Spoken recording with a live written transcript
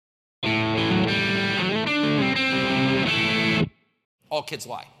All kids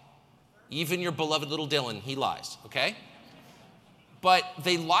lie. Even your beloved little Dylan, he lies, okay? But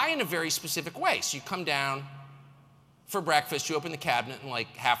they lie in a very specific way. So you come down for breakfast, you open the cabinet, and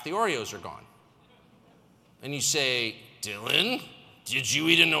like half the Oreos are gone. And you say, Dylan, did you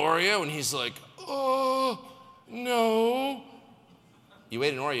eat an Oreo? And he's like, oh, no. You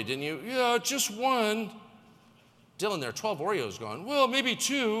ate an Oreo, didn't you? Yeah, just one. Dylan, there are 12 Oreos gone. Well, maybe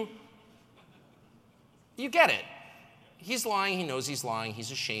 2. You get it. He's lying. He knows he's lying.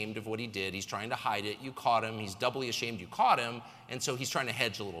 He's ashamed of what he did. He's trying to hide it. You caught him. He's doubly ashamed you caught him. And so he's trying to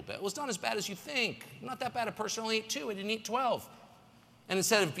hedge a little bit. Well, it's not as bad as you think. Not that bad. A person only ate 2. I didn't eat 12. And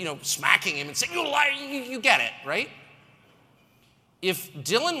instead of, smacking him and saying, you liar, you get it, right? If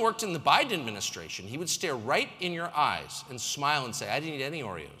Dylan worked in the Biden administration, he would stare right in your eyes and smile and say, I didn't eat any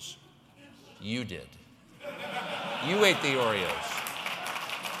Oreos. You did. You ate the Oreos.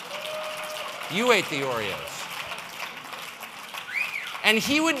 You ate the Oreos. And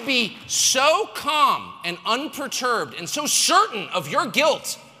he would be so calm and unperturbed and so certain of your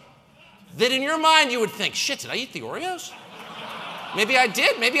guilt that in your mind you would think, shit, did I eat the Oreos? Maybe I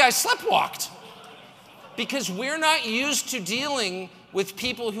did. Maybe I sleptwalked. Because we're not used to dealing with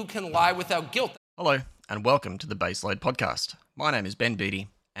people who can lie without guilt. Hello, and welcome to the Baseload podcast. My name is Ben Beattie,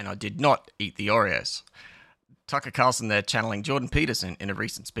 and I did not eat the Oreos. Tucker Carlson there channeling Jordan Peterson in a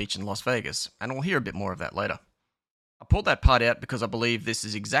recent speech in Las Vegas, and we'll hear a bit more of that later. I pulled that part out because I believe this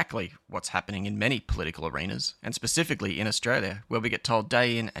is exactly what's happening in many political arenas, and specifically in Australia, where we get told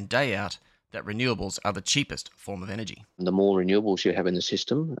day in and day out that renewables are the cheapest form of energy. The more renewables you have in the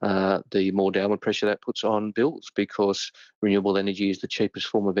system, the more downward pressure that puts on bills, because renewable energy is the cheapest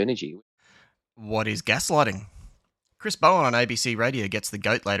form of energy. What is gaslighting? Chris Bowen on ABC Radio gets the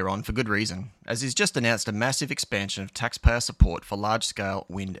goat later on for good reason, as he's just announced a massive expansion of taxpayer support for large-scale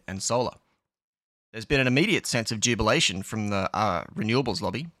wind and solar. There's been an immediate sense of jubilation from the renewables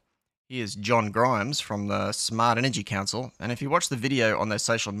lobby. Here's John Grimes from the Smart Energy Council, and if you watch the video on their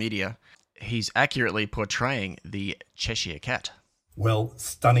social media, he's accurately portraying the Cheshire Cat. Well,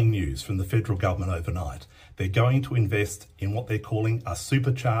 stunning news from the federal government overnight. They're going to invest in what they're calling a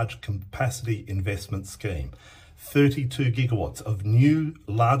supercharged capacity investment scheme. 32 gigawatts of new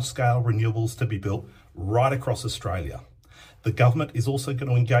large-scale renewables to be built right across Australia. The government is also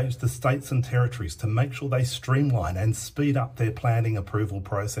going to engage the states and territories to make sure they streamline and speed up their planning approval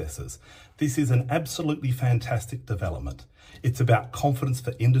processes. This is an absolutely fantastic development. It's about confidence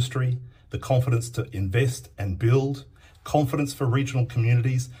for industry, the confidence to invest and build, confidence for regional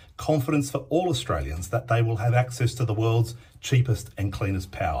communities, confidence for all Australians that they will have access to the world's cheapest and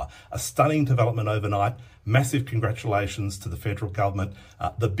cleanest power. A stunning development overnight. Massive congratulations to the federal government.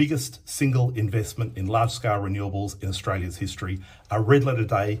 The biggest single investment in large-scale renewables in Australia's history. A red letter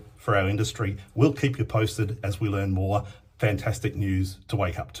day for our industry. We'll keep you posted as we learn more. Fantastic news to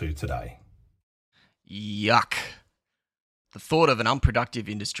wake up to today. Yuck. The thought of an unproductive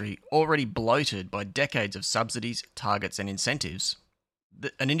industry already bloated by decades of subsidies, targets and incentives,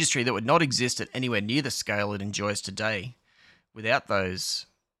 an industry that would not exist at anywhere near the scale it enjoys today without those,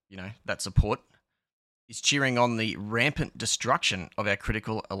 that support, is cheering on the rampant destruction of our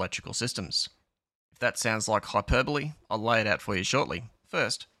critical electrical systems. If that sounds like hyperbole, I'll lay it out for you shortly.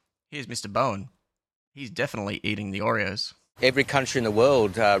 First, here's Mr. Bowen. He's definitely eating the Oreos. Every country in the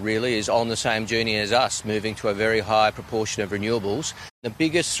world really is on the same journey as us, moving to a very high proportion of renewables. The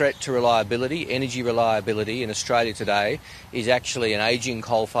biggest threat to reliability, energy reliability in Australia today, is actually an ageing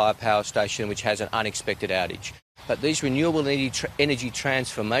coal-fired power station which has an unexpected outage. But these renewable energy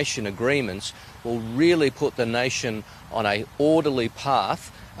transformation agreements will really put the nation on an orderly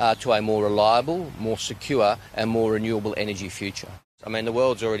path to a more reliable, more secure and more renewable energy future. I mean, the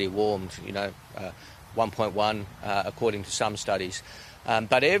world's already warmed, 1.1 according to some studies.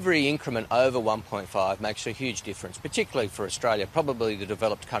 But every increment over 1.5 makes a huge difference, particularly for Australia, probably the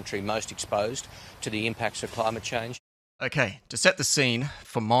developed country most exposed to the impacts of climate change. Okay, to set the scene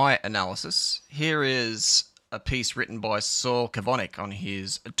for my analysis, here is a piece written by Saul Kavonik on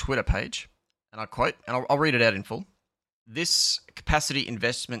his Twitter page, and I quote, and I'll read it out in full. This capacity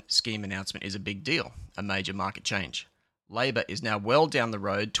investment scheme announcement is a big deal, a major market change. Labor is now well down the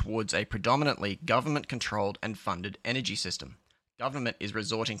road towards a predominantly government-controlled and funded energy system. Government is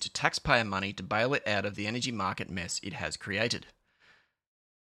resorting to taxpayer money to bail it out of the energy market mess it has created.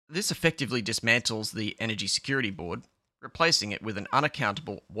 This effectively dismantles the Energy Security Board, replacing it with an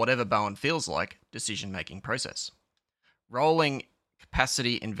unaccountable, whatever Bowen feels like, decision-making process. Rolling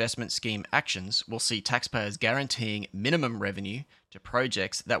capacity investment scheme actions will see taxpayers guaranteeing minimum revenue to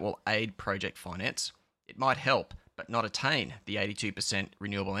projects that will aid project finance. It might help, but not attain the 82%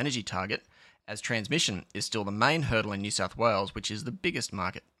 renewable energy target, as transmission is still the main hurdle in New South Wales, which is the biggest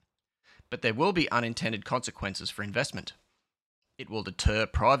market. But there will be unintended consequences for investment. It will deter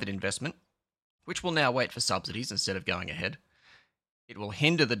private investment, which will now wait for subsidies instead of going ahead. It will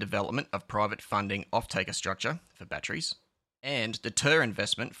hinder the development of private funding off-taker structure for batteries, and deter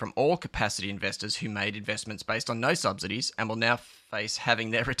investment from all capacity investors who made investments based on no subsidies and will now face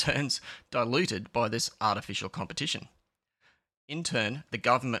having their returns diluted by this artificial competition. In turn, the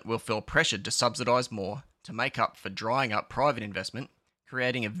government will feel pressured to subsidise more to make up for drying up private investment,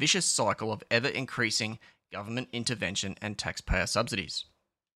 creating a vicious cycle of ever-increasing government intervention and taxpayer subsidies.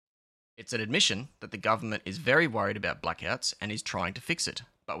 It's an admission that the government is very worried about blackouts and is trying to fix it,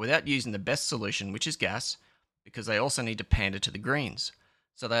 but without using the best solution, which is gas, because they also need to pander to the Greens.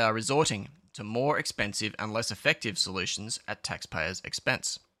 So they are resorting to more expensive and less effective solutions at taxpayers'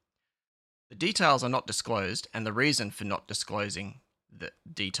 expense. The details are not disclosed, and the reason for not disclosing the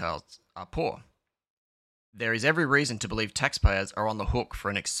details are poor. There is every reason to believe taxpayers are on the hook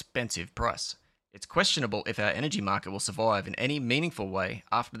for an expensive price. It's questionable if our energy market will survive in any meaningful way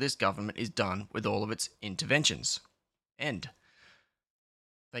after this government is done with all of its interventions. End.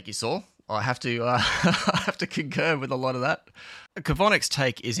 Thank you, Saul. I have to concur with a lot of that. Canavan's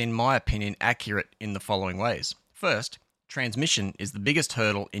take is, in my opinion, accurate in the following ways. First, transmission is the biggest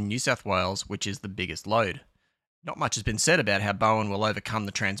hurdle in New South Wales, which is the biggest load. Not much has been said about how Bowen will overcome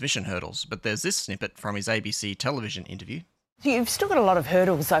the transmission hurdles, but there's this snippet from his ABC television interview. You've still got a lot of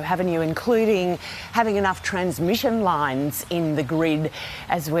hurdles, though, haven't you, including having enough transmission lines in the grid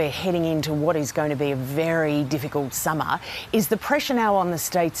as we're heading into what is going to be a very difficult summer. Is the pressure now on the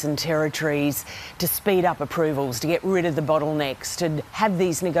states and territories to speed up approvals, to get rid of the bottlenecks, to have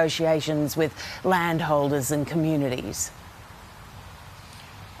these negotiations with landholders and communities?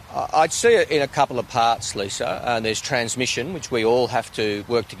 I'd see it in a couple of parts, Lisa. There's transmission, which we all have to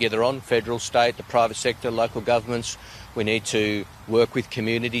work together on, federal, state, the private sector, local governments. We need to work with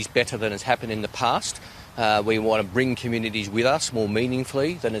communities better than has happened in the past. We want to bring communities with us more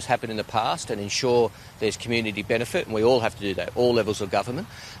meaningfully than has happened in the past and ensure there's community benefit, and we all have to do that, all levels of government,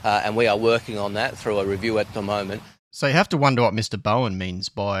 and we are working on that through a review at the moment. So you have to wonder what Mr. Bowen means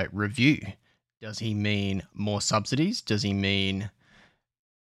by review. Does he mean more subsidies? Does he mean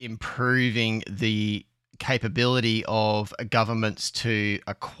improving the capability of governments to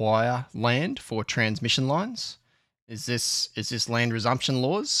acquire land for transmission lines? Is this land resumption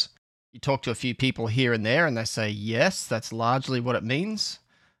laws? You talk to a few people here and there and they say, yes, that's largely what it means.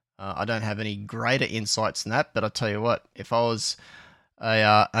 I don't have any greater insights than that, but I'll tell you what, if I was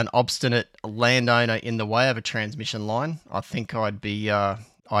an obstinate landowner in the way of a transmission line, I think I'd be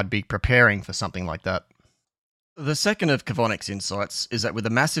preparing for something like that. The second of Canavan's insights is that with a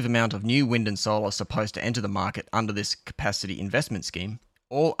massive amount of new wind and solar supposed to enter the market under this capacity investment scheme,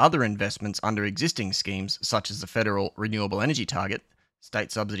 all other investments under existing schemes, such as the federal renewable energy target, state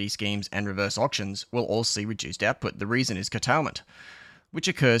subsidy schemes and reverse auctions, will all see reduced output. The reason is curtailment, which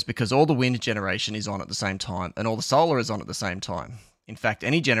occurs because all the wind generation is on at the same time and all the solar is on at the same time. In fact,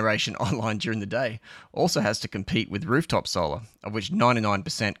 any generation online during the day also has to compete with rooftop solar, of which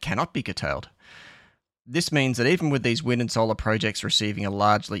 99% cannot be curtailed. This means that even with these wind and solar projects receiving a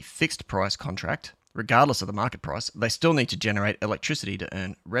largely fixed price contract, regardless of the market price, they still need to generate electricity to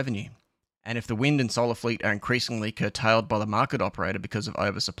earn revenue. And if the wind and solar fleet are increasingly curtailed by the market operator because of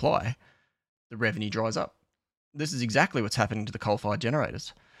oversupply, the revenue dries up. This is exactly what's happening to the coal-fired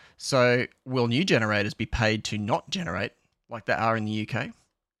generators. So will new generators be paid to not generate like they are in the UK?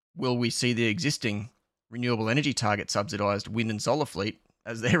 Will we see the existing renewable energy target subsidised wind and solar fleet,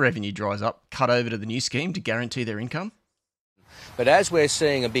 as their revenue dries up, cut over to the new scheme to guarantee their income? But as we're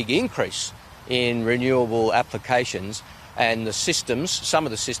seeing a big increase in renewable applications and the systems, some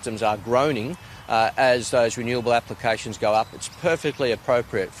of the systems are groaning as those renewable applications go up, it's perfectly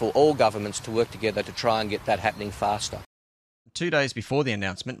appropriate for all governments to work together to try and get that happening faster. 2 days before the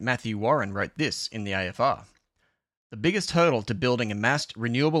announcement, Matthew Warren wrote this in the AFR. The biggest hurdle to building a massed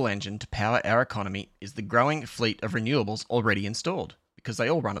renewable engine to power our economy is the growing fleet of renewables already installed, because they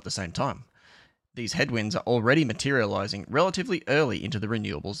all run at the same time. These headwinds are already materialising relatively early into the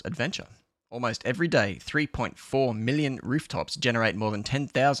renewables adventure. Almost every day, 3.4 million rooftops generate more than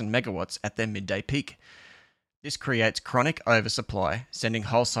 10,000 megawatts at their midday peak. This creates chronic oversupply, sending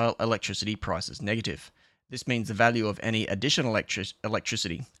wholesale electricity prices negative. This means the value of any additional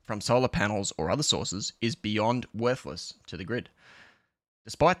electricity from solar panels or other sources is beyond worthless to the grid.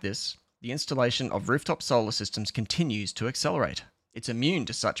 Despite this, the installation of rooftop solar systems continues to accelerate. It's immune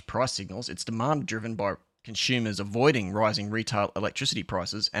to such price signals. It's demand driven by consumers avoiding rising retail electricity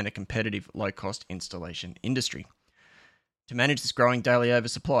prices and a competitive low-cost installation industry. To manage this growing daily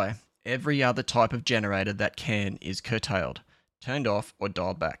oversupply, Every other type of generator that can is curtailed, turned off or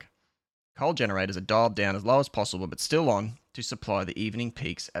dialed back. Coal generators are dialed down as low as possible but still on to supply the evening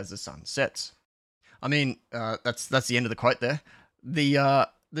peaks as the sun sets. I mean, that's the end of the quote there.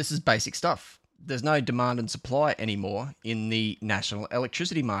 This is basic stuff. There's no demand and supply anymore in the national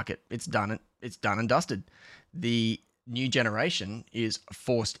electricity market. It's done and dusted. The new generation is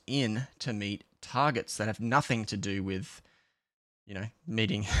forced in to meet targets that have nothing to do with,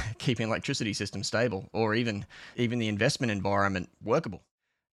 keeping electricity systems stable or even the investment environment workable.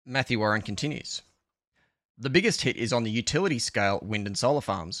 Matthew Warren continues. The biggest hit is on the utility scale wind and solar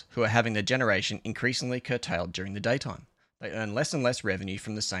farms, who are having their generation increasingly curtailed during the daytime. They earn less and less revenue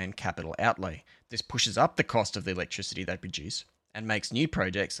from the same capital outlay. This pushes up the cost of the electricity they produce and makes new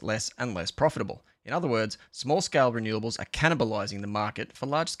projects less and less profitable. In other words, small-scale renewables are cannibalizing the market for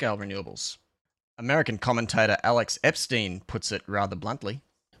large-scale renewables. American commentator Alex Epstein puts it rather bluntly.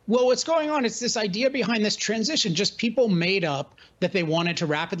 Well, what's going on is this idea behind this transition. Just people made up that they wanted to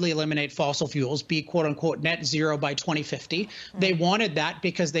rapidly eliminate fossil fuels, be quote unquote net zero by 2050. They wanted that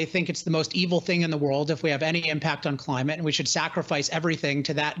because they think it's the most evil thing in the world if we have any impact on climate, and we should sacrifice everything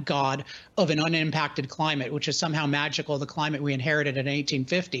to that god of an unimpacted climate, which is somehow magical, the climate we inherited in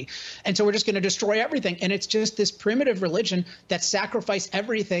 1850. And so we're just going to destroy everything. And it's just this primitive religion that sacrificing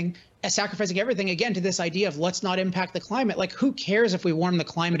everything again to this idea of let's not impact the climate. Like, who cares if we warm the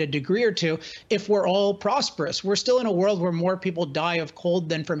climate a degree or two if we're all prosperous? We're still in a world where more people die of cold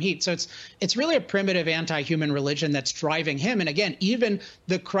than from heat. So it's really a primitive anti-human religion that's driving him. And again, even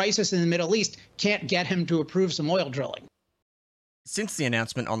the crisis in the Middle East can't get him to approve some oil drilling. Since the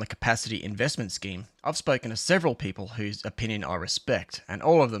announcement on the capacity investment scheme, I've spoken to several people whose opinion I respect, and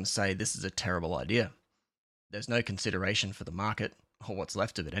all of them say this is a terrible idea. There's no consideration for the market, or what's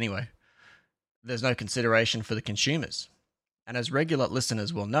left of it anyway. There's no consideration for the consumers. And as regular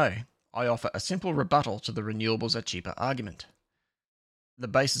listeners will know, I offer a simple rebuttal to the renewables are cheaper argument. The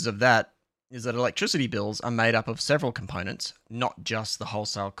basis of that is that electricity bills are made up of several components, not just the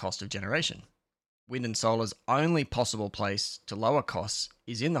wholesale cost of generation. Wind and solar's only possible place to lower costs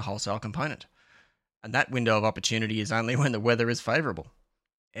is in the wholesale component. And that window of opportunity is only when the weather is favourable.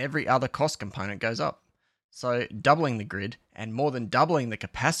 Every other cost component goes up. So doubling the grid and more than doubling the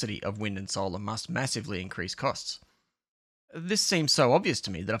capacity of wind and solar must massively increase costs. This seems so obvious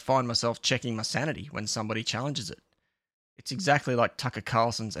to me that I find myself checking my sanity when somebody challenges it. It's exactly like Tucker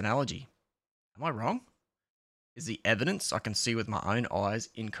Carlson's analogy. Am I wrong? Is the evidence I can see with my own eyes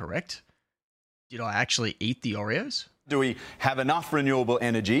incorrect? Did I actually eat the Oreos? Do we have enough renewable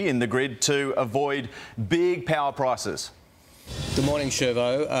energy in the grid to avoid big power prices? Good morning,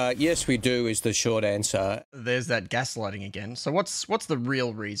 Shervo. Yes, we do is the short answer. There's that gaslighting again. So what's the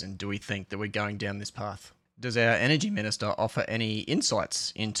real reason, do we think, that we're going down this path? Does our energy minister offer any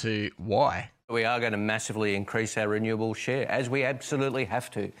insights into why? We are going to massively increase our renewable share, as we absolutely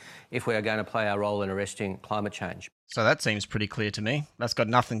have to, if we are going to play our role in arresting climate change. So that seems pretty clear to me. That's got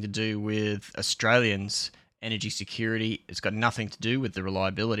nothing to do with Australians' energy security. It's got nothing to do with the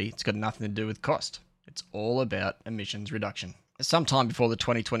reliability. It's got nothing to do with cost. It's all about emissions reduction. Sometime before the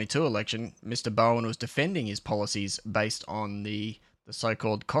 2022 election, Mr. Bowen was defending his policies based on the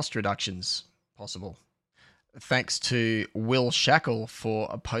so-called cost reductions possible. Thanks to Will Shackle for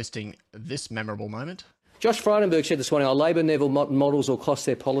posting this memorable moment. Josh Frydenberg said this morning, our Labor never models or cost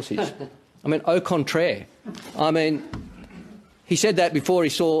their policies. I mean, au contraire. I mean, he said that before he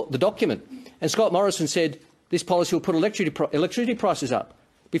saw the document. And Scott Morrison said this policy will put electricity prices up.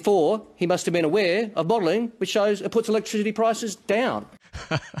 Before, he must have been aware of modelling, which shows it puts electricity prices down.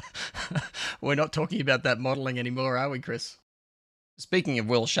 We're not talking about that modelling anymore, are we, Chris? Speaking of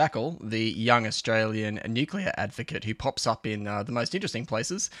Will Shackle, the young Australian nuclear advocate who pops up in the most interesting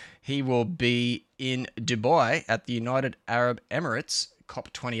places, he will be in Dubai at the United Arab Emirates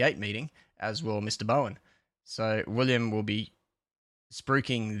COP28 meeting, as will Mr. Bowen. So William will be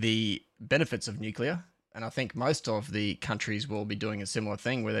spruiking the benefits of nuclear, and I think most of the countries will be doing a similar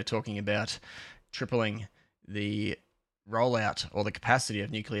thing where they're talking about tripling the rollout or the capacity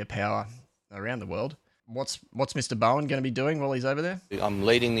of nuclear power around the world. What's Mr. Bowen going to be doing while he's over there? I'm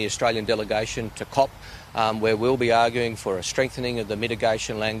leading the Australian delegation to COP, where we'll be arguing for a strengthening of the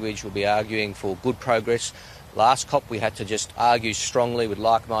mitigation language. We'll be arguing for good progress. Last COP, we had to just argue strongly with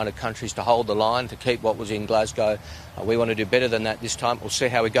like-minded countries to hold the line, to keep what was in Glasgow. We want to do better than that this time. We'll see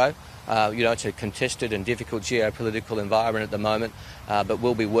how we go. It's a contested and difficult geopolitical environment at the moment, but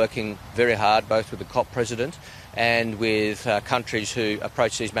we'll be working very hard, both with the COP president and with countries who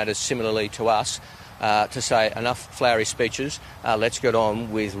approach these matters similarly to us, to say enough flowery speeches, let's get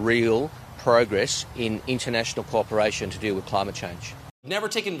on with real progress in international cooperation to deal with climate change. Never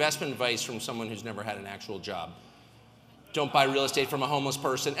take investment advice from someone who's never had an actual job. Don't buy real estate from a homeless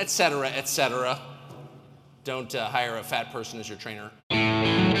person, etc., etc. Don't hire a fat person as your trainer.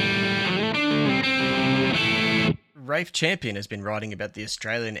 Rafe Champion has been writing about the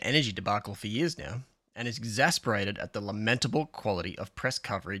Australian energy debacle for years now and is exasperated at the lamentable quality of press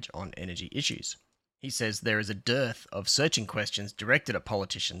coverage on energy issues. He says there is a dearth of searching questions directed at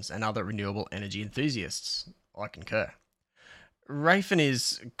politicians and other renewable energy enthusiasts. I concur. Rafe and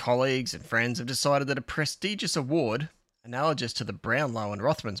his colleagues and friends have decided that a prestigious award, analogous to the Brownlow and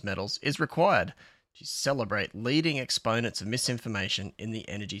Rothmans medals, is required to celebrate leading exponents of misinformation in the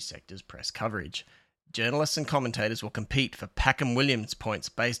energy sector's press coverage. Journalists and commentators will compete for Packham-Williams points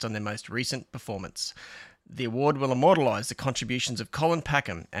based on their most recent performance. The award will immortalise the contributions of Colin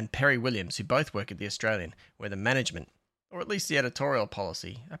Packham and Perry Williams, who both work at The Australian, where the management, or at least the editorial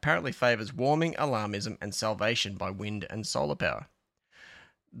policy, apparently favours warming, alarmism and salvation by wind and solar power.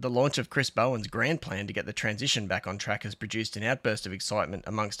 The launch of Chris Bowen's grand plan to get the transition back on track has produced an outburst of excitement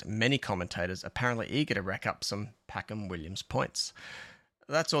amongst many commentators apparently eager to rack up some Packham-Williams points.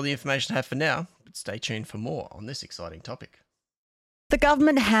 That's all the information I have for now, but stay tuned for more on this exciting topic. The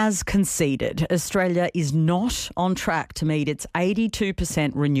government has conceded Australia is not on track to meet its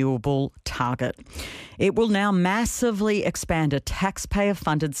 82% renewable target. It will now massively expand a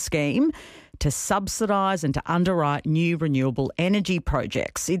taxpayer-funded scheme to subsidise and to underwrite new renewable energy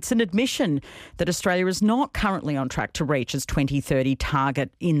projects. It's an admission that Australia is not currently on track to reach its 2030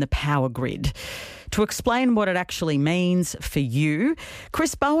 target in the power grid. To explain what it actually means for you,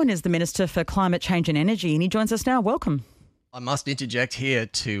 Chris Bowen is the Minister for Climate Change and Energy, and he joins us now. Welcome. I must interject here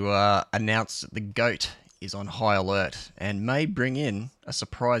to announce that the GOAT is on high alert and may bring in a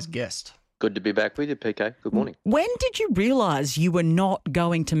surprise guest. Good to be back with you, PK. Good morning. When did you realise you were not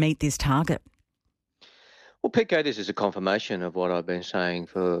going to meet this target? Well, PK, this is a confirmation of what I've been saying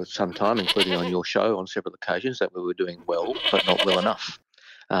for some time, including on your show on several occasions, that we were doing well, but not well enough.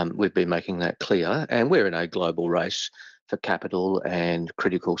 We've been making that clear, and we're in a global race for capital and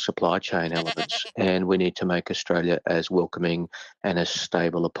critical supply chain elements, and we need to make Australia as welcoming and as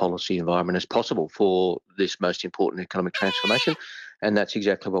stable a policy environment as possible for this most important economic transformation, and that's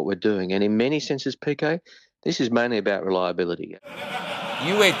exactly what we're doing. And in many senses, PK, this is mainly about reliability.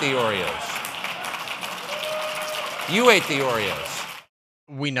 You ate the Oreos. You ate the Oreos.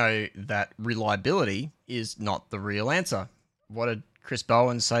 We know that reliability is not the real answer. What did Chris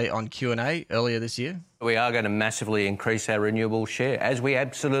Bowen say on Q&A earlier this year? We are going to massively increase our renewable share, as we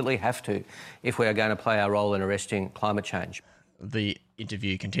absolutely have to, if we are going to play our role in arresting climate change. The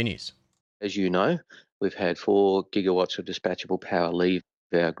interview continues. As you know, we've had 4 gigawatts of dispatchable power leave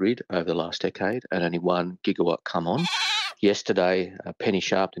our grid over the last decade and only 1 gigawatt come on. Yesterday, Penny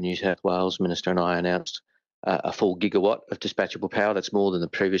Sharp, the New South Wales Minister, and I announced a full gigawatt of dispatchable power. That's more than the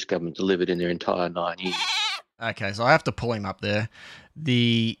previous government delivered in their entire 9 years. Okay, so I have to pull him up there.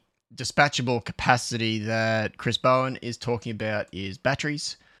 The dispatchable capacity that Chris Bowen is talking about is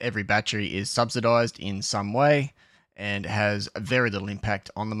batteries. Every battery is subsidised in some way and has very little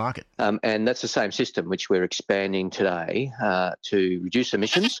impact on the market. And that's the same system which we're expanding today to reduce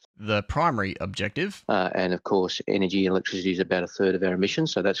emissions. The primary objective. And of course, energy and electricity is about a third of our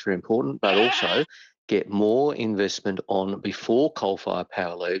emissions, so that's very important, but also get more investment on before coal-fired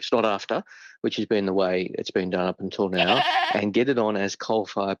power leaves, not after, which has been the way it's been done up until now, and get it on as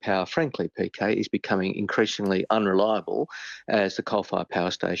coal-fired power, frankly, PK, is becoming increasingly unreliable as the coal-fired power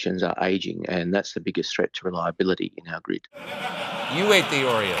stations are ageing, and that's the biggest threat to reliability in our grid. You ate the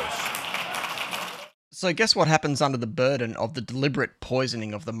Oreos. So guess what happens under the burden of the deliberate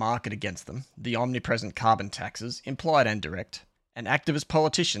poisoning of the market against them, the omnipresent carbon taxes, implied and direct, and activist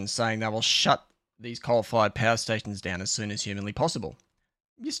politicians saying they will shut these coal-fired power stations down as soon as humanly possible.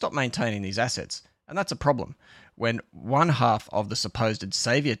 You stop maintaining these assets, and that's a problem when one half of the supposed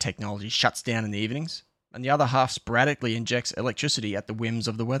saviour technology shuts down in the evenings and the other half sporadically injects electricity at the whims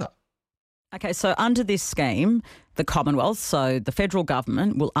of the weather. Okay, so under this scheme, the Commonwealth, so the federal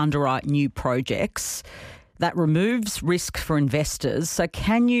government, will underwrite new projects. That removes risk for investors. So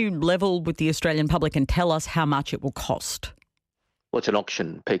can you level with the Australian public and tell us how much it will cost? Well, it's an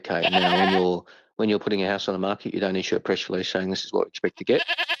auction, PK. Now, when you're putting a house on the market, you don't issue a press release saying this is what we expect to get.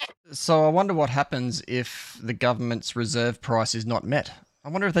 So I wonder what happens if the government's reserve price is not met. I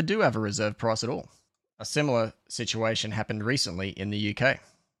wonder if they do have a reserve price at all. A similar situation happened recently in the UK.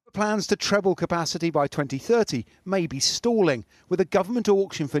 Plans to treble capacity by 2030 may be stalling, with a government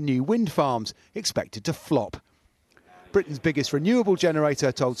auction for new wind farms expected to flop. Britain's biggest renewable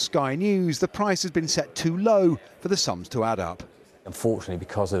generator told Sky News the price has been set too low for the sums to add up. Unfortunately,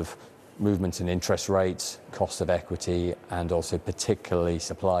 because of movements in interest rates, cost of equity, and also particularly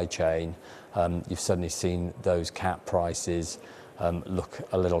supply chain, you've suddenly seen those cap prices look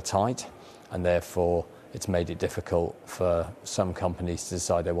a little tight, and therefore it's made it difficult for some companies to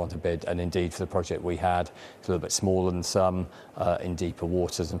decide they want to bid. And indeed, for the project we had, it's a little bit smaller than some in deeper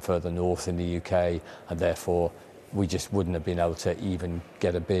waters and further north in the UK, and therefore we just wouldn't have been able to even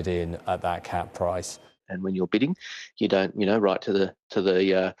get a bid in at that cap price. And when you're bidding, you don't, write to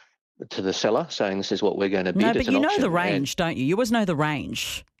the seller saying this is what we're going to bid. No, but it's an you know auction. the range, don't you? You always know the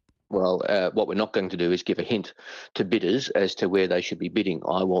range. Well, what we're not going to do is give a hint to bidders as to where they should be bidding.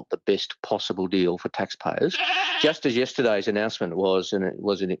 I want the best possible deal for taxpayers. Just as yesterday's announcement was, and it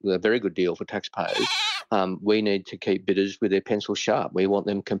was a very good deal for taxpayers, we need to keep bidders with their pencils sharp. We want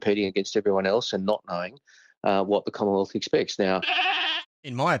them competing against everyone else and not knowing what the Commonwealth expects. Now,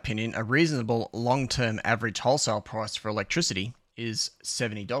 in my opinion, a reasonable long-term average wholesale price for electricity is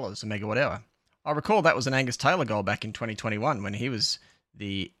 $70 a megawatt hour. I recall that was an Angus Taylor goal back in 2021 when he was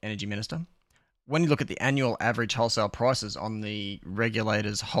the Energy Minister. When you look at the annual average wholesale prices on the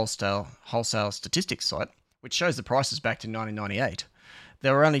regulator's wholesale statistics site, which shows the prices back to 1998,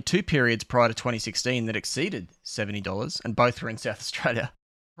 there were only 2 periods prior to 2016 that exceeded $70, and both were in South Australia.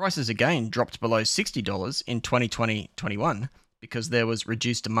 Prices again dropped below $60 in 2020-21 because there was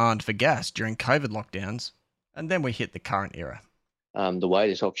reduced demand for gas during COVID lockdowns, and then we hit the current era. The way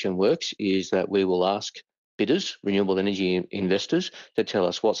this auction works is that we will ask bidders, renewable energy investors, to tell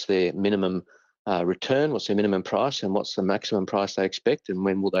us what's their minimum return, what's their minimum price, and what's the maximum price they expect, and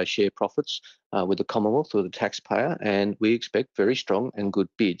when will they share profits with the Commonwealth or the taxpayer. And we expect very strong and good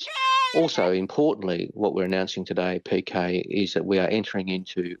bids. Also, importantly, what we're announcing today, PK, is that we are entering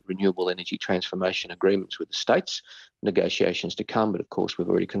into renewable energy transformation agreements with the states, negotiations to come, but of course we've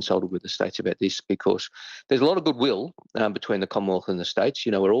already consulted with the states about this because there's a lot of goodwill between the Commonwealth and the states.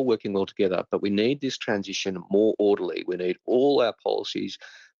 We're all working well together, but we need this transition more orderly. We need all our policies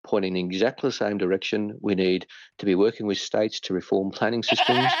pointing in exactly the same direction. We need to be working with states to reform planning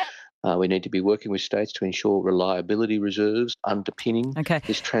systems. We need to be working with states to ensure reliability reserves underpinning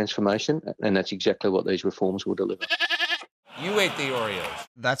this transformation, and that's exactly what these reforms will deliver. You ate the Oreos.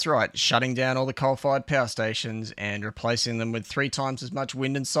 That's right, shutting down all the coal-fired power stations and replacing them with 3 times as much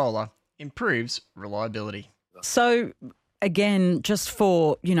wind and solar improves reliability. So, again, just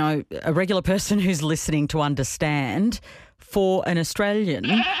for, a regular person who's listening to understand, for an Australian...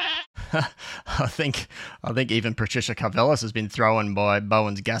 I think even Patricia Karvelas has been thrown by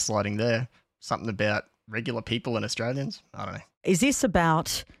Bowen's gaslighting there. Something about regular people and Australians. I don't know. Is this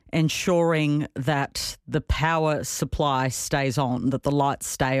about ensuring that the power supply stays on, that the lights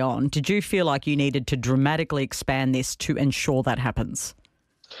stay on? Did you feel like you needed to dramatically expand this to ensure that happens?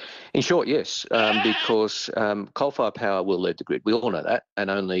 In short, yes, because coal-fired power will lead the grid. We all know that, and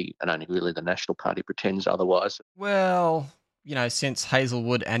only really the National Party pretends otherwise. Well, since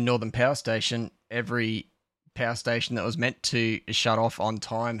Hazelwood and Northern Power Station, every power station that was meant to shut off on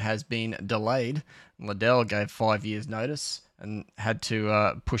time has been delayed. Liddell gave 5 years' notice and had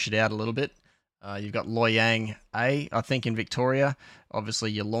to push it out a little bit. You've got Loy Yang A, I think, in Victoria,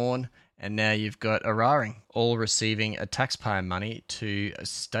 obviously Yallourn, and now you've got Araring, all receiving a taxpayer money to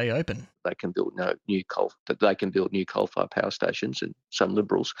stay open. They can build new coal-fired power stations, and some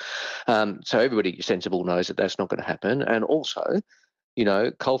Liberals. So everybody sensible knows that that's not going to happen. And also,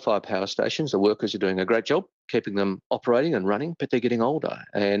 coal-fired power stations, the workers are doing a great job keeping them operating and running, but they're getting older,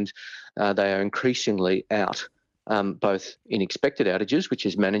 and they are increasingly out. Both in expected outages, which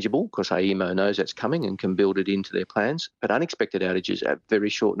is manageable because AEMO knows that's coming and can build it into their plans, but unexpected outages at very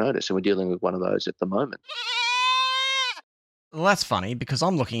short notice, and we're dealing with one of those at the moment. Well, that's funny because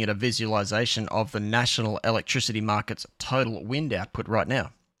I'm looking at a visualisation of the national electricity market's total wind output right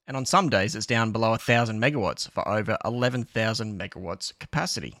now. And on some days it's down below 1,000 megawatts for over 11,000 megawatts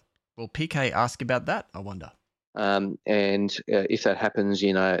capacity. Will PK ask about that, I wonder? And if that happens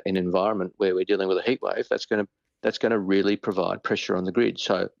in an environment where we're dealing with a heat wave, that's going to really provide pressure on the grid.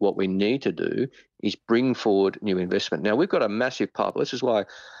 So what we need to do is bring forward new investment. Now, we've got a massive pipeline. This is why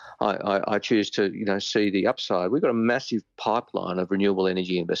I choose to see the upside. We've got a massive pipeline of renewable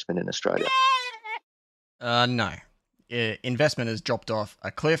energy investment in Australia. No. Investment has dropped off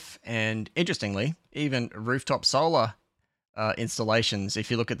a cliff, and interestingly, even rooftop solar installations, if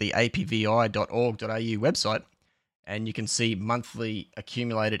you look at the apvi.org.au website, and you can see monthly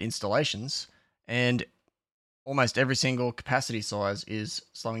accumulated installations, and almost every single capacity size is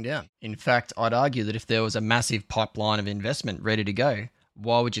slowing down. In fact, I'd argue that if there was a massive pipeline of investment ready to go,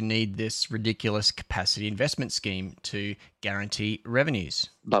 why would you need this ridiculous capacity investment scheme to guarantee revenues?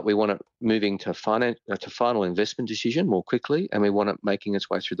 But we want it moving to final investment decision more quickly, and we want it making its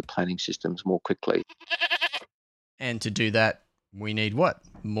way through the planning systems more quickly. And to do that, we need what?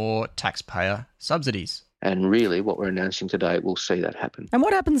 More taxpayer subsidies. And really, what we're announcing today will see that happen. And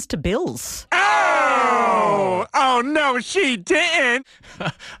what happens to bills? Oh, no, she didn't.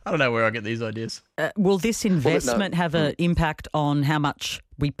 I don't know where I get these ideas. Will this investment have an impact on how much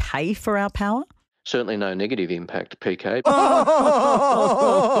we pay for our power? Certainly no negative impact, PK.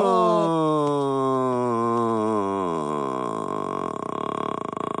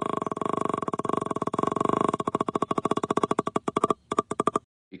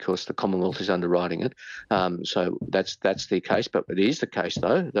 Because the Commonwealth is underwriting it. So that's the case. But it is the case,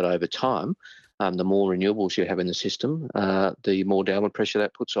 though, that over time, the more renewables you have in the system, the more downward pressure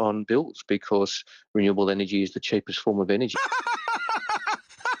that puts on bills, because renewable energy is the cheapest form of energy.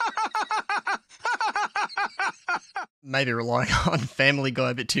 Maybe relying on Family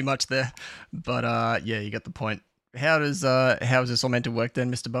Guy a bit too much there. But yeah, you got the point. How is this all meant to work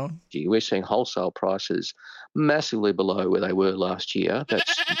then, Mr. Bowen? We're seeing wholesale prices massively below where they were last year.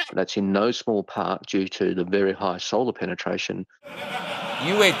 That's in no small part due to the very high solar penetration.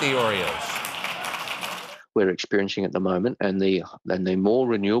 You ate the Oreos. We're experiencing at the moment, and the more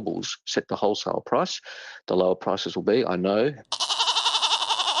renewables set the wholesale price, the lower prices will be. I know.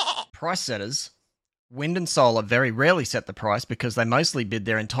 Price setters. Wind and solar very rarely set the price because they mostly bid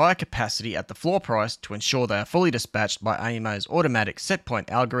their entire capacity at the floor price to ensure they are fully dispatched by AEMO's automatic set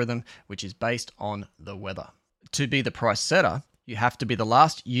point algorithm, which is based on the weather. To be the price setter, you have to be the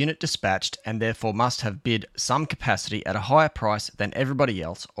last unit dispatched and therefore must have bid some capacity at a higher price than everybody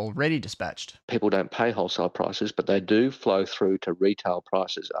else already dispatched. People don't pay wholesale prices, but they do flow through to retail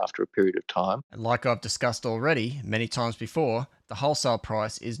prices after a period of time. And like I've discussed already many times before, the wholesale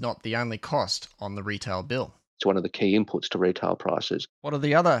price is not the only cost on the retail bill. It's one of the key inputs to retail prices. What are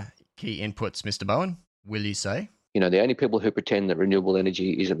the other key inputs, Mr. Bowen? Will you say? You know, the only people who pretend that renewable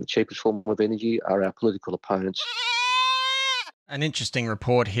energy isn't the cheapest form of energy are our political opponents. An interesting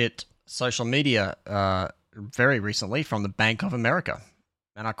report hit social media very recently from the Bank of America.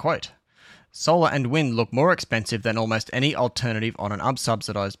 And I quote, "Solar and wind look more expensive than almost any alternative on an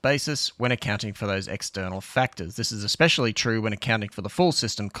unsubsidized basis when accounting for those external factors. This is especially true when accounting for the full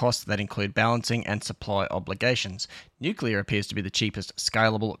system costs that include balancing and supply obligations. Nuclear appears to be the cheapest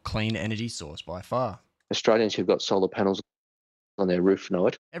scalable clean energy source by far." Australians who've got solar panels on their roof know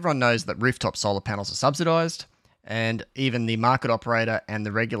it. Everyone knows that rooftop solar panels are subsidised, and even the market operator and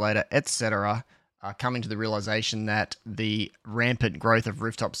the regulator, etc., are coming to the realisation that the rampant growth of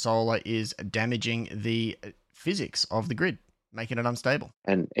rooftop solar is damaging the physics of the grid, making it unstable.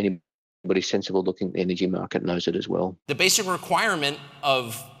 And anybody sensible looking at the energy market knows it as well. The basic requirement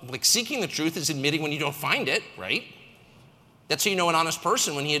of seeking the truth is admitting when you don't find it, right? That's how you know an honest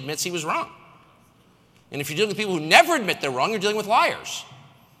person, when he admits he was wrong. And if you're dealing with people who never admit they're wrong, you're dealing with liars.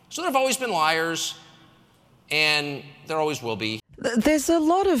 So there have always been liars, and there always will be. There's a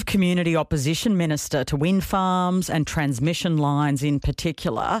lot of community opposition, Minister, to wind farms and transmission lines in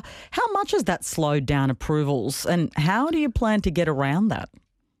particular. How much has that slowed down approvals, and how do you plan to get around that?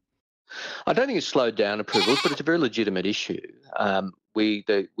 I don't think it's slowed down approvals, but it's a very legitimate issue. We've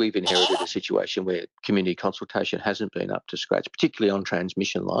inherited a situation where community consultation hasn't been up to scratch, particularly on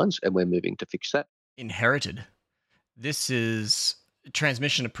transmission lines, and we're moving to fix that. Inherited. This is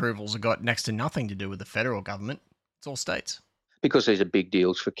transmission approvals have got next to nothing to do with the federal government. It's all states. Because these are big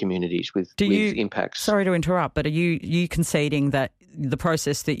deals for communities with impacts. Sorry to interrupt, but are you conceding that the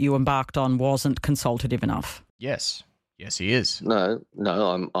process that you embarked on wasn't consultative enough? Yes. Yes, he is. No,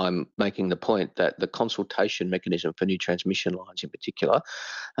 I'm making the point that the consultation mechanism for new transmission lines in particular,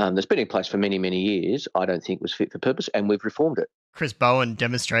 that's been in place for many, many years, I don't think was fit for purpose, and we've reformed it. Chris Bowen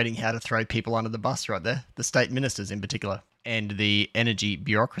demonstrating how to throw people under the bus right there, the state ministers in particular, and the energy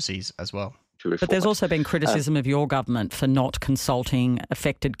bureaucracies as well. But there's also been criticism of your government for not consulting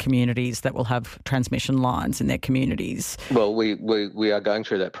affected communities that will have transmission lines in their communities. Well, we are going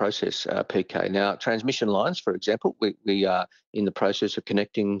through that process, PK. Now, transmission lines, for example, we are in the process of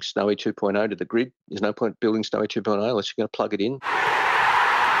connecting Snowy 2.0 to the grid. There's no point building Snowy 2.0 unless you're going to plug it in.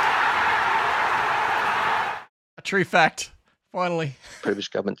 A true fact, finally. The previous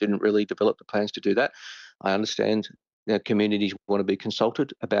government didn't really develop the plans to do that. I understand communities want to be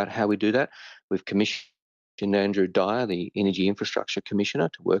consulted about how we do that. We've commissioned Andrew Dyer, the Energy Infrastructure Commissioner,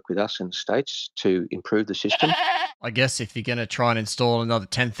 to work with us in the states to improve the system. I guess if you're going to try and install another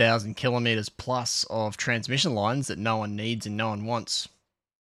 10,000 kilometres plus of transmission lines that no one needs and no one wants,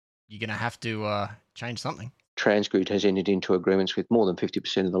 you're going to have to change something. Transgrid has entered into agreements with more than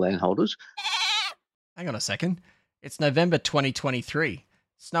 50% of the landholders. Hang on a second. It's November 2023.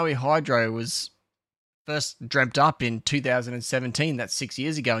 Snowy Hydro was first dreamt up in 2017. That's 6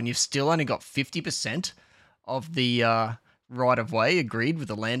 years ago, and you've still only got 50% of the right-of-way agreed with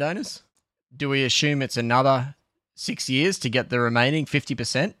the landowners. Do we assume it's another 6 years to get the remaining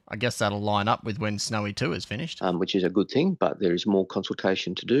 50%? I guess that'll line up with when Snowy 2 is finished. Which is a good thing, but there is more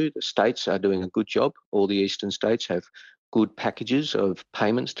consultation to do. The states are doing a good job. All the eastern states have good packages of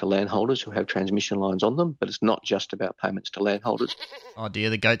payments to landholders who have transmission lines on them, but it's not just about payments to landholders. Oh dear,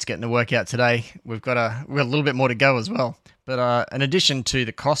 the goat's getting the work out today. We've got a little bit more to go as well. But in addition to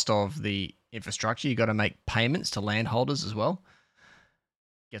the cost of the infrastructure, you've got to make payments to landholders as well.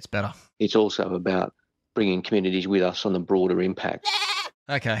 Gets better. It's also about bringing communities with us on the broader impact.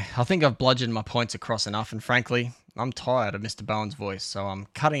 Okay, I think I've bludgeoned my points across enough, and frankly, I'm tired of Mr. Bowen's voice, so I'm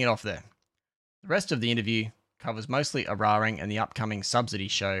cutting it off there. The rest of the interview covers mostly Araring and the upcoming subsidy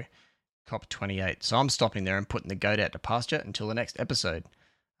show, COP28, so I'm stopping there and putting the goat out to pasture until the next episode.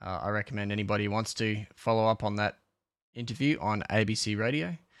 I recommend anybody who wants to follow up on that interview on ABC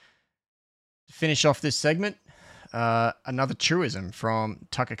Radio. To finish off this segment, another truism from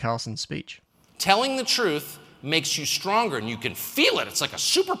Tucker Carlson's speech. Telling the truth makes you stronger, and you can feel it. It's like a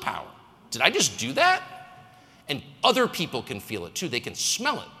superpower. Did I just do that? And other people can feel it too. They can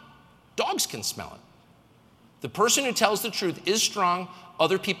smell it. Dogs can smell it. The person who tells the truth is strong.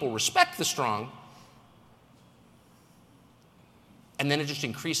 Other people respect the strong. And then it just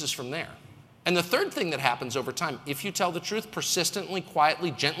increases from there. And the third thing that happens over time, if you tell the truth persistently,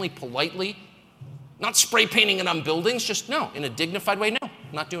 quietly, gently, politely, not spray painting it on buildings, just no, in a dignified way, no, I'm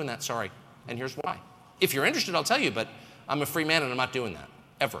not doing that, sorry. And here's why. If you're interested, I'll tell you, but I'm a free man and I'm not doing that,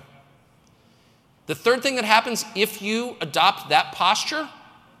 ever. The third thing that happens if you adopt that posture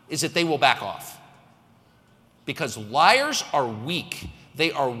is that they will back off. Because liars are weak.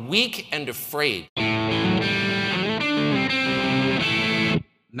 They are weak and afraid.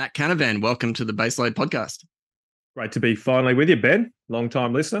 Matt Canavan, welcome to the Baseload podcast. Great to be finally with you, Ben.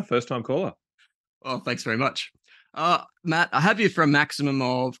 Long-time listener, first-time caller. Oh, thanks very much. Matt, I have you for a maximum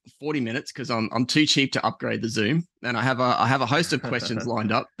of 40 minutes because I'm too cheap to upgrade the Zoom, and I have a host of questions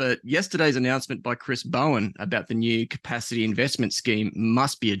lined up. But yesterday's announcement by Chris Bowen about the new capacity investment scheme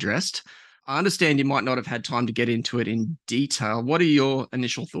must be addressed. I understand you might not have had time to get into it in detail. What are your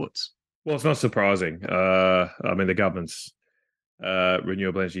initial thoughts? Well, it's not surprising. I mean, the government's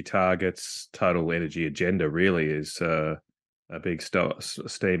renewable energy targets, total energy agenda really is a big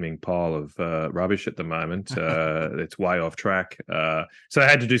steaming pile of rubbish at the moment. It's way off track. So they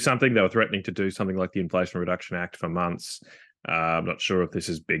had to do something. They were threatening to do something like the Inflation Reduction Act for months. I'm not sure if this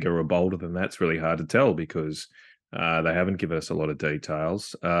is bigger or bolder than that. It's really hard to tell because they haven't given us a lot of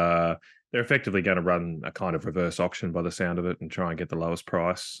details. They're effectively going to run a kind of reverse auction by the sound of it and try and get the lowest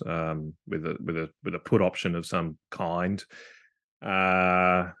price with a put option of some kind.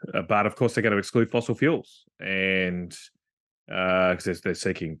 But of course, they're going to exclude fossil fuels and because they're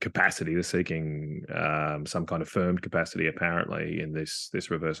seeking capacity, they're seeking some kind of firmed capacity apparently in this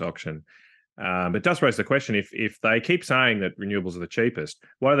reverse auction. But it does raise the question: if they keep saying that renewables are the cheapest,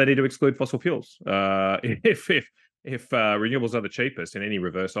 why do they need to exclude fossil fuels? If renewables are the cheapest in any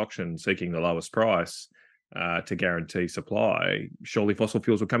reverse auction seeking the lowest price to guarantee supply, surely fossil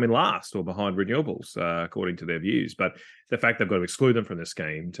fuels will come in last or behind renewables, according to their views. But the fact they've got to exclude them from the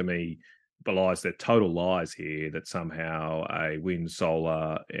scheme, to me, belies their total lies here that somehow a wind,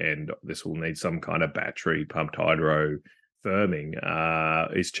 solar, and this will need some kind of battery pumped hydro firming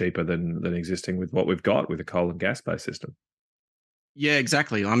is cheaper than existing with what we've got with a coal and gas-based system. Yeah,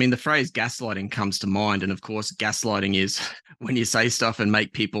 exactly. I mean, the phrase gaslighting comes to mind. And of course, gaslighting is when you say stuff and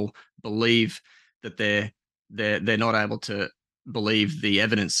make people believe that they're not able to believe the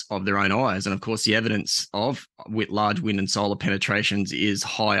evidence of their own eyes. And of course, the evidence of with large wind and solar penetrations is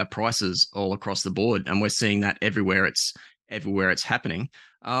higher prices all across the board. And we're seeing that everywhere it's happening.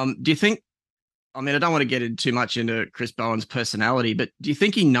 Do you think, I mean, I don't want to get in too much into Chris Bowen's personality, but do you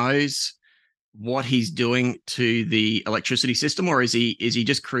think he knows what he's doing to the electricity system, or is he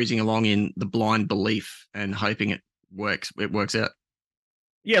just cruising along in the blind belief and hoping it works out?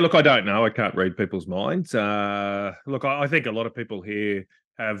 Yeah, look, I don't know. I can't read people's minds. Look, I think a lot of people here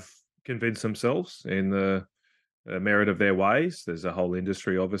have convinced themselves in the merit of their ways. There's a whole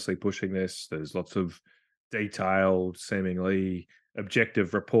industry obviously pushing this. There's lots of detailed, seemingly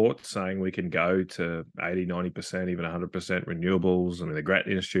objective reports saying we can go to 80, 90%, even 100% renewables. I mean, the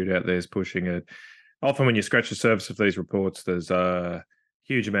Grattan Institute out there is pushing it. Often when you scratch the surface of these reports, there's a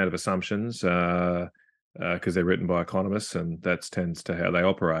huge amount of assumptions because they're written by economists, and that tends to how they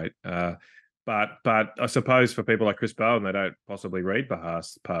operate. But I suppose for people like Chris Bowen, they don't possibly read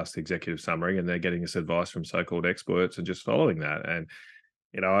past the executive summary, and they're getting this advice from so-called experts and just following that. And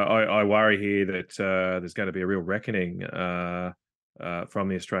I worry here that there's going to be a real reckoning from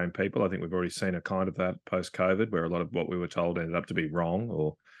the Australian people. I think we've already seen a kind of that post-COVID, where a lot of what we were told ended up to be wrong,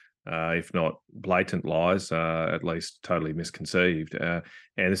 or if not blatant lies, at least totally misconceived. And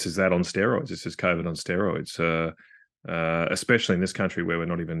this is that on steroids. This is COVID on steroids. Especially in this country where we're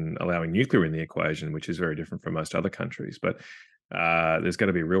not even allowing nuclear in the equation, which is very different from most other countries. But there's going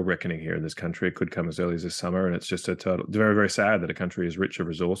to be a real reckoning here in this country. It could come as early as this summer, and it's just very, very sad that a country as rich of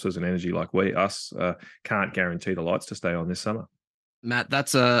resources and energy like us can't guarantee the lights to stay on this summer. Matt,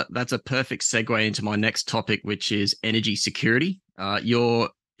 that's a perfect segue into my next topic, which is energy security.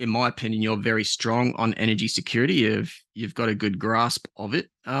 In my opinion, you're very strong on energy security. You've got a good grasp of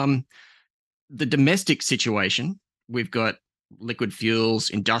it. The domestic situation, we've got liquid fuels,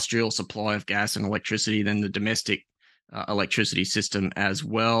 industrial supply of gas and electricity, then the domestic electricity system as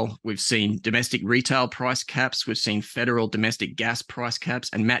well. We've seen domestic retail price caps. We've seen federal domestic gas price caps,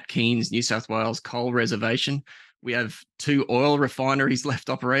 and Matt Keane's New South Wales coal reservation. We have 2 oil refineries left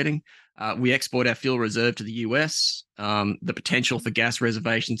operating. We export our fuel reserve to the US. The potential for gas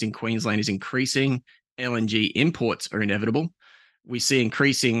reservations in Queensland is increasing. LNG imports are inevitable. We see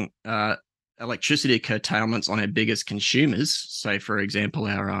increasing electricity curtailments on our biggest consumers, say, for example,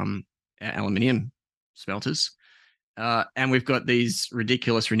 our aluminium smelters. And we've got these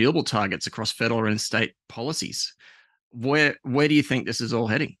ridiculous renewable targets across federal and state policies. Where do you think this is all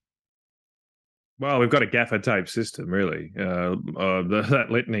heading? Well, we've got a gaffer tape system, really. That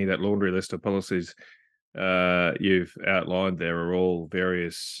litany, that laundry list of policies you've outlined there are all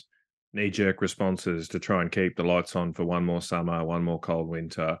various knee-jerk responses to try and keep the lights on for one more summer, one more cold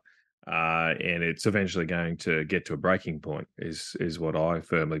winter. And it's eventually going to get to a breaking point, is what I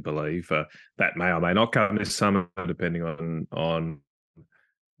firmly believe. That may or may not come this summer, depending on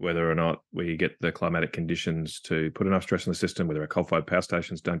whether or not we get the climatic conditions to put enough stress on the system, whether our coal-fired power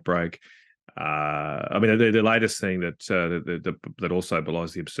stations don't break. I mean, the latest thing that also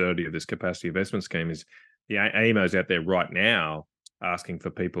belies the absurdity of this capacity investment scheme is the AEMO's out there right now asking for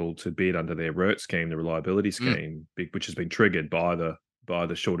people to bid under their RERT scheme, the reliability scheme, which has been triggered by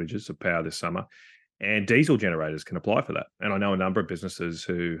the shortages of power this summer. And diesel generators can apply for that. And I know a number of businesses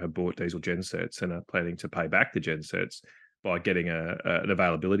who have bought diesel gensets and are planning to pay back the gensets by getting an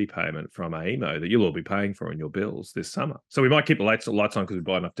availability payment from AEMO that you'll all be paying for in your bills this summer. So we might keep the lights on because we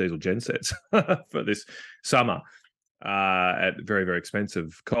buy enough diesel gensets for this summer at very, very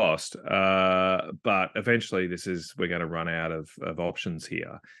expensive cost. But eventually we're going to run out of options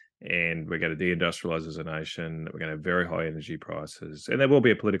here. And we're going to deindustrialize as a nation. We're going to have very high energy prices. And there will be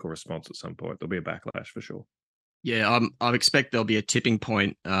a political response at some point. There'll be a backlash for sure. Yeah, I expect there'll be a tipping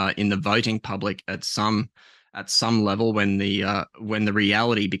point in the voting public at some level when the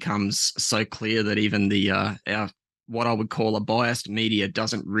reality becomes so clear that even our what I would call a biased media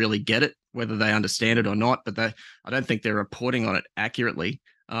doesn't really get it, whether they understand it or not. But I don't think they're reporting on it accurately.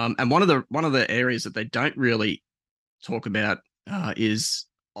 And one of the areas that they don't really talk about is,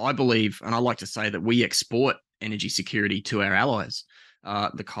 I believe, and I like to say that we export energy security to our allies,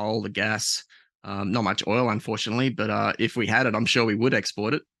 the coal, the gas, not much oil, unfortunately, but if we had it, I'm sure we would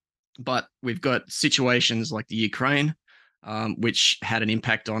export it. But we've got situations like the Ukraine, which had an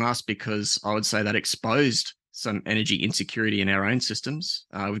impact on us because I would say that exposed some energy insecurity in our own systems.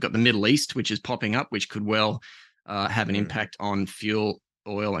 We've got the Middle East, which is popping up, which could well have an impact on fuel,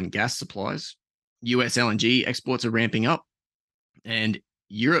 oil, and gas supplies. US LNG exports are ramping up, and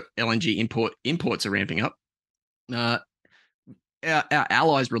Europe LNG imports are ramping up. Our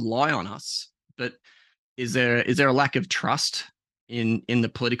allies rely on us, but is there a lack of trust in the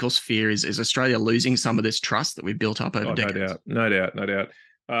political sphere? Is Australia losing some of this trust that we've built up over decades? No doubt.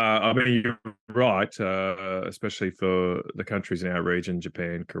 I mean, you're right, especially for the countries in our region,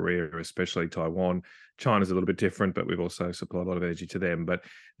 Japan, Korea, especially Taiwan. China's a little bit different, but we've also supplied a lot of energy to them. But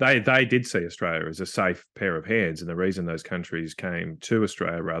they did see Australia as a safe pair of hands. And the reason those countries came to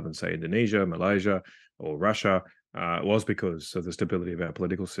Australia rather than, say, Indonesia, Malaysia, or Russia was because of the stability of our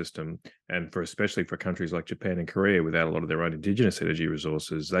political system. And especially for countries like Japan and Korea, without a lot of their own indigenous energy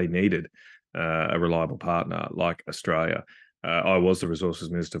resources, they needed a reliable partner like Australia. I was the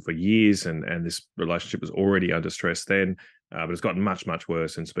resources minister for years, and this relationship was already under stress then, but it's gotten much, much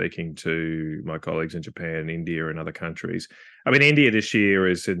worse in speaking to my colleagues in Japan, India, and other countries. I mean, India this year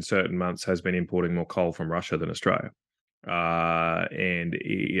in certain months has been importing more coal from Russia than Australia. And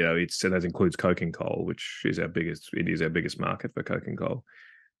that includes coking coal, which is India's our biggest market for coking coal.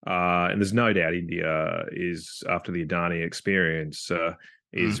 And there's no doubt India is, after the Adani experience,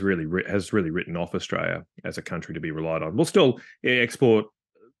 has really written off Australia as a country to be relied on. We'll still export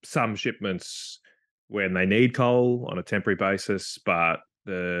some shipments when they need coal on a temporary basis, but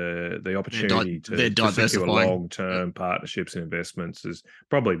the opportunity to secure long-term partnerships and investments is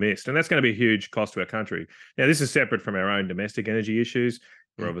probably missed, and that's going to be a huge cost to our country. Now, this is separate from our own domestic energy issues.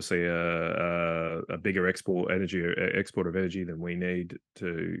 We're obviously a bigger exporter of energy than we need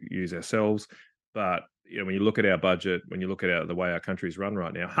to use ourselves. But when you look at our budget, when you look at the way our country is run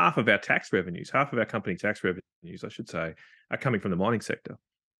right now, half of our company tax revenues, I should say, are coming from the mining sector,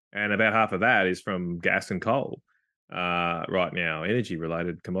 and about half of that is from gas and coal. Right now,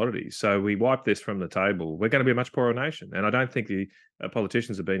 energy-related commodities. So we wipe this from the table, we're going to be a much poorer nation. And I don't think the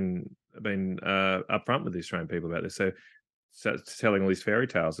politicians have been upfront with the Australian people about this. So telling all these fairy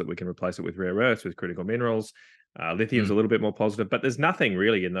tales that we can replace it with rare earths, with critical minerals. Lithium's a little bit more positive, but there's nothing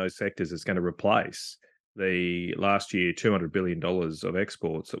really in those sectors that's going to replace the last year $200 billion of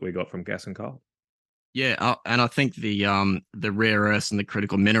exports that we got from gas and coal. Yeah, and I think the rare earths and the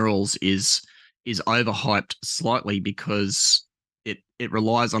critical minerals is overhyped slightly because it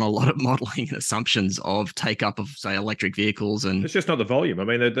relies on a lot of modelling and assumptions of take up of, say, electric vehicles, and it's just not the volume. I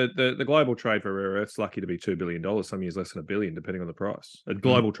mean, the global trade for rare earths lucky to be $2 billion. Some years less than $1 billion, depending on the price.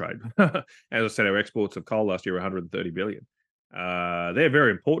 Global trade. As I said, our exports of coal last year were $130 billion. They're very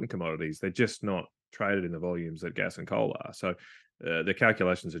important commodities. They're just not traded in the volumes that gas and coal are. So the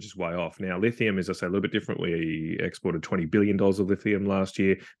calculations are just way off. Now, lithium, as I say, a little bit different. We exported $20 billion of lithium last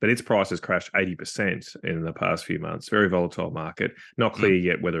year, but its price has crashed 80% in the past few months. Very volatile market. Not clear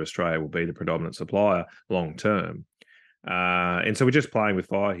yet whether Australia will be the predominant supplier long term. And so we're just playing with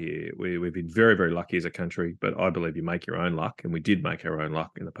fire here. We've been very, very lucky as a country, but I believe you make your own luck, and we did make our own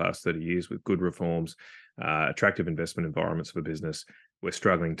luck in the past 30 years with good reforms, attractive investment environments for business. We're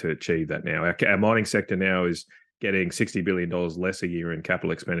struggling to achieve that now. Our mining sector now is getting $60 billion less a year in capital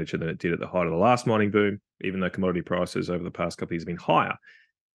expenditure than it did at the height of the last mining boom, even though commodity prices over the past couple of years have been higher.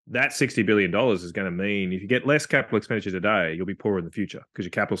 That $60 billion is going to mean if you get less capital expenditure today, you'll be poorer in the future because your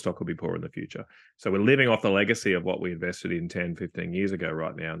capital stock will be poorer in the future. So we're living off the legacy of what we invested in 10, 15 years ago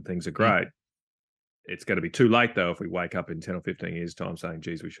right now, and things are great. It's going to be too late, though, if we wake up in 10 or 15 years' time saying,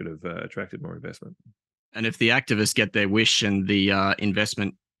 geez, we should have attracted more investment. And if the activists get their wish and the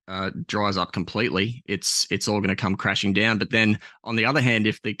investment dries up completely, it's all going to come crashing down. But then on the other hand,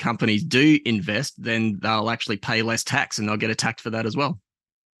 if the companies do invest, then they'll actually pay less tax and they'll get attacked for that as well.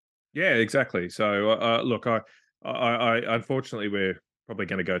 Yeah, exactly. So look, I unfortunately, we're probably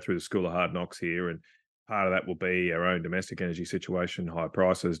going to go through the school of hard knocks here, and part of that will be our own domestic energy situation, high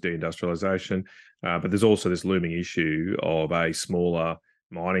prices, deindustrialization. But there's also this looming issue of a smaller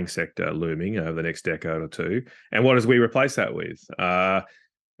mining sector looming over the next decade or two. And what does we replace that with?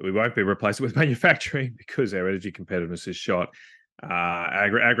 We won't be replacing it with manufacturing because our energy competitiveness is shot.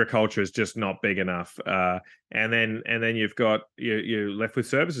 Agriculture is just not big enough, and then you're left with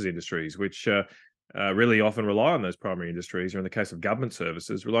services industries, which really often rely on those primary industries, or in the case of government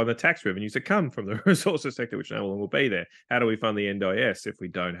services, rely on the tax revenues that come from the resources sector, which no one will be there. How do we fund the NDIS if we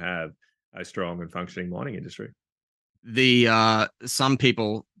don't have a strong and functioning mining industry? Some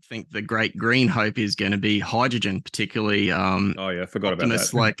people think the great green hope is going to be hydrogen, particularly I forgot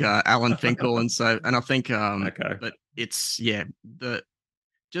optimists about that. like Alan Finkel, and I think okay, but it's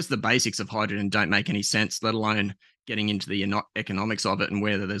the basics of hydrogen don't make any sense, let alone getting into the economics of it and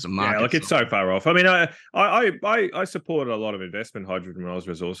whether there's a market. Yeah, look, it's so far off. I mean, I supported a lot of investment in hydrogen when I was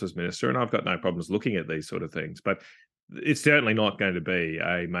resources minister, and I've got no problems looking at these sort of things, but it's certainly not going to be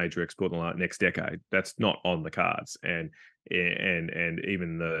a major export in the next decade. That's not on the cards. And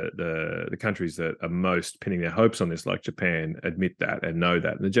even the countries that are most pinning their hopes on this, like Japan, admit that and know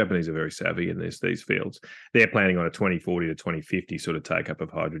that. And the Japanese are very savvy in these fields. They're planning on a 2040 to 2050 sort of take up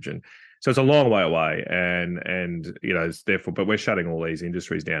of hydrogen. So it's a long way away, and therefore, but we're shutting all these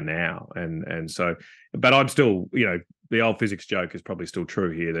industries down now, and so, but I'm still, the old physics joke is probably still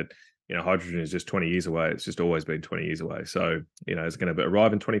true here that hydrogen is just 20 years away. It's just always been 20 years away. So is it going to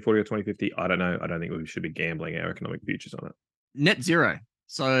arrive in 2040 or 2050? I don't know. I don't think we should be gambling our economic futures on it. Net zero.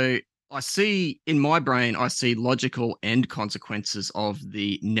 So I see in my brain, I see logical end consequences of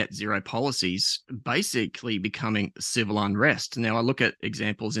the net zero policies basically becoming civil unrest. Now, I look at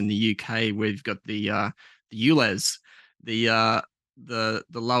examples in the UK. We've got the ULEZ, the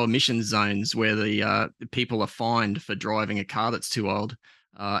low emission zones where the people are fined for driving a car that's too old.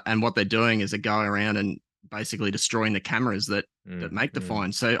 And what they're doing is they're going around and basically destroying the cameras that make the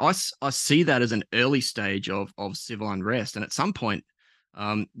fine. So I see that as an early stage of civil unrest. And at some point,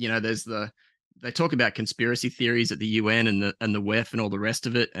 they talk about conspiracy theories at the UN and the WEF and all the rest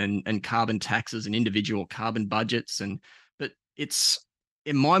of it, and carbon taxes and individual carbon budgets. But it's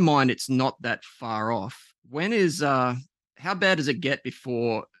in my mind, it's not that far off. How bad does it get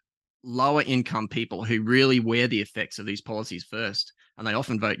before lower income people who really wear the effects of these policies first, and they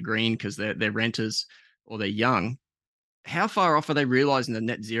often vote green because they're renters or they're young? How far off are they realizing that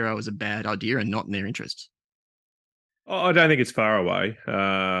net zero is a bad idea and not in their interests? I don't think it's far away.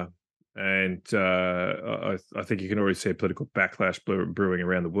 I think you can already see a political backlash brewing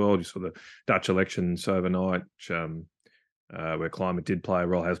around the world. You saw the Dutch elections overnight, where climate did play a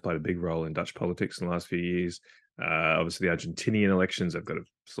role, has played a big role in Dutch politics in the last few years. Obviously, the Argentinian elections have got a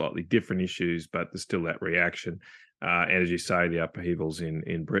slightly different issues, but there's still that reaction. And as you say, the upheavals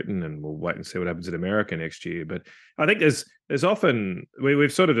in Britain, and we'll wait and see what happens in America next year. But I think there's often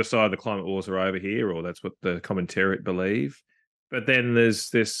we've sort of decided the climate wars are over here, or that's what the commentariat believe. But then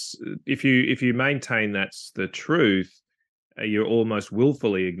there's this: if you maintain that's the truth, you're almost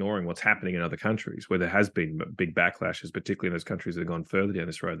willfully ignoring what's happening in other countries where there has been big backlashes, particularly in those countries that have gone further down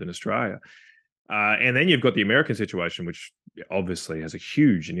this road than Australia. And then you've got the American situation, which obviously has a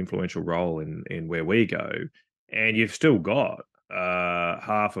huge and influential role in where we go. And you've still got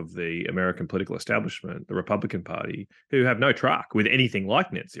half of the American political establishment, the Republican Party, who have no truck with anything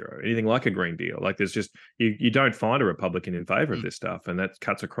like net zero, anything like a Green Deal. Like there's just you don't find a Republican in favor of this stuff, and that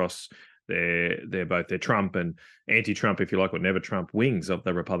cuts across they're both their Trump and anti-Trump, if you like, or never Trump wings of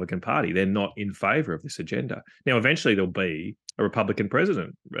the Republican Party. They're not in favor of this agenda. Now, eventually there'll be a Republican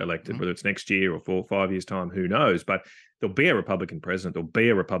president elected, whether it's next year or 4 or 5 years' time, who knows? But there'll be a Republican president, there'll be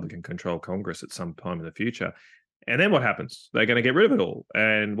a Republican-controlled Congress at some time in the future. And then what happens? They're going to get rid of it all.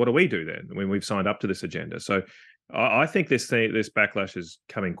 And what do we do then when we've signed up to this agenda? So I think this backlash is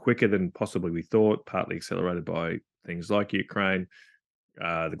coming quicker than possibly we thought, partly accelerated by things like Ukraine,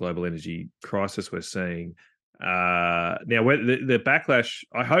 the global energy crisis we're seeing. Now, the backlash,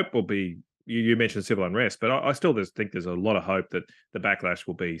 I hope, will be, you mentioned civil unrest, but I still think there's a lot of hope that the backlash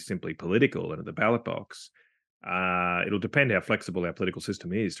will be simply political and at the ballot box. It'll depend how flexible our political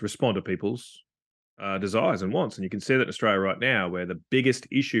system is to respond to people's desires and wants. And you can see that in Australia right now, where the biggest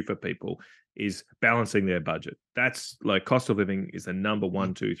issue for people is balancing their budget. That's like cost of living is the number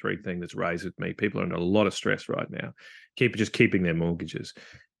 1, 2, 3 thing that's raised with me. People are under a lot of stress right now, keeping their mortgages.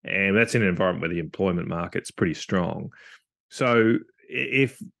 And that's in an environment where the employment market's pretty strong. So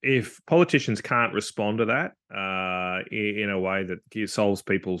if politicians can't respond to that in a way that solves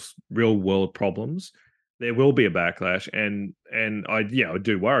people's real world problems, there will be a backlash. And I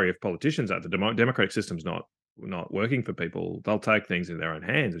do worry if politicians the democratic system's not working for people, they'll take things in their own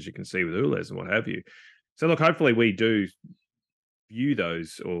hands, as you can see with ULEZ and what have you. So look, hopefully we do view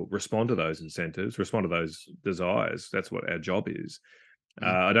those or respond to those incentives, respond to those desires. That's what our job is.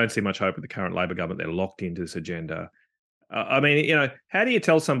 I don't see much hope with the current Labor government. They're locked into this agenda. I mean, how do you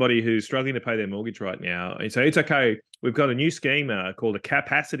tell somebody who's struggling to pay their mortgage right now and say, it's okay, we've got a new scheme called a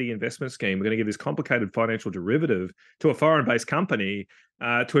capacity investment scheme. We're going to give this complicated financial derivative to a foreign-based company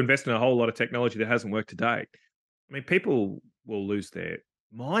to invest in a whole lot of technology that hasn't worked to date. I mean, people will lose their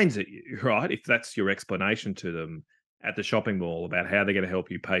minds at you, right? If that's your explanation to them at the shopping mall about how they're going to help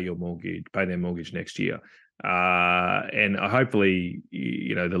you pay their mortgage next year. And hopefully,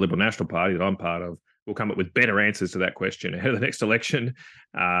 the Liberal National Party that I'm part of will come up with better answers to that question ahead of the next election,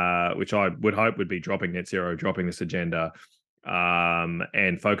 which I would hope would be dropping net zero, dropping this agenda,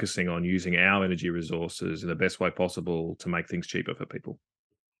 and focusing on using our energy resources in the best way possible to make things cheaper for people.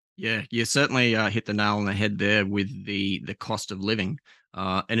 Yeah, you certainly hit the nail on the head there with the cost of living.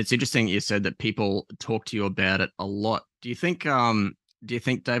 And it's interesting you said that people talk to you about it a lot. Do you think David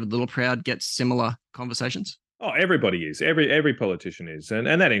Littleproud gets similar conversations? Oh, everybody is. Every politician is, and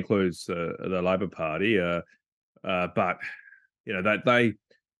that includes the Labor Party. But they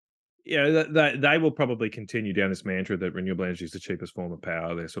will probably continue down this mantra that renewable energy is the cheapest form of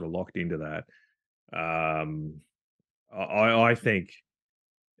power. They're sort of locked into that. I think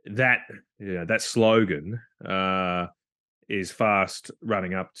that that slogan is fast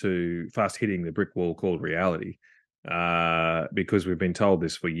hitting the brick wall called reality, because we've been told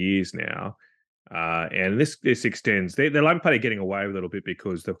this for years now. And this extends. The Labor Party getting away with it a little bit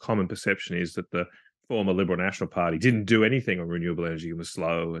because the common perception is that the former Liberal National Party didn't do anything on renewable energy and was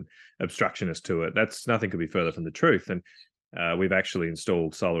slow and obstructionist to it. Nothing could be further from the truth. And we've actually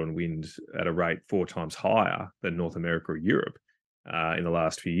installed solar and wind at a rate 4 times higher than North America or Europe in the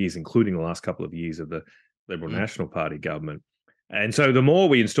last few years, including the last couple of years of the Liberal National Party government. And so the more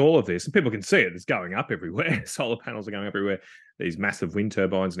we install of this, and people can see it, it's going up everywhere. Solar panels are going up everywhere. These massive wind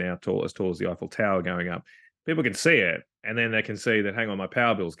turbines now, as tall as the Eiffel Tower, going up. People can see it, and then they can see that, hang on, my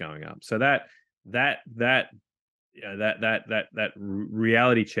power bill's going up. So that that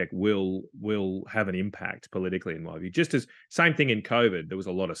reality check will have an impact politically, in my view. Just as same thing in COVID, there was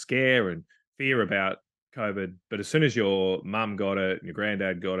a lot of scare and fear about COVID, but as soon as your mum got it and your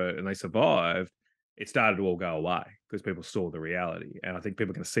granddad got it and they survived, it started to all go away because people saw the reality. And I think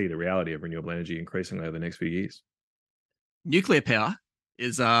people can see the reality of renewable energy increasingly over the next few years. Nuclear power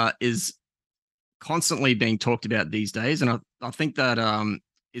is constantly being talked about these days, and I think that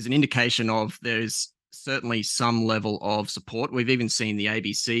is an indication of there's certainly some level of support. We've even seen the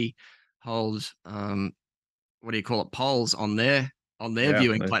ABC hold polls on their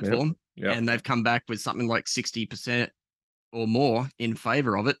viewing platform, and they've come back with something like 60% or more in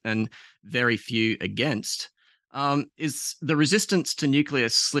favour of it, and very few against. Is the resistance to nuclear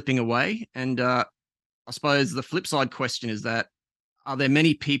slipping away? And I suppose the flip side question is that, are there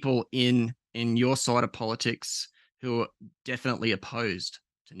many people in your side of politics who are definitely opposed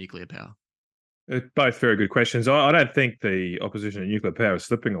to nuclear power? Both very good questions. I don't think the opposition to nuclear power is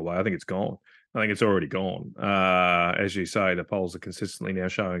slipping away. I think it's gone. I think it's already gone. As you say, the polls are consistently now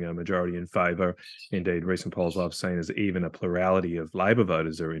showing a majority in favour. Indeed, recent polls I've seen is even a plurality of Labor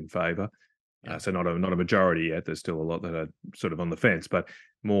voters are in favour. So not a majority yet. There's still a lot that are sort of on the fence, but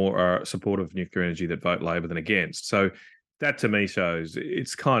more are supportive of nuclear energy that vote Labor than against. So that to me shows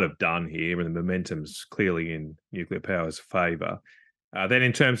it's kind of done here, and the momentum's clearly in nuclear power's favour. Then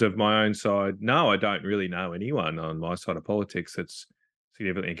in terms of my own side, no, I don't really know anyone on my side of politics that's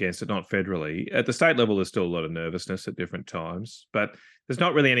significantly against it, not federally. At the state level, there's still a lot of nervousness at different times, but there's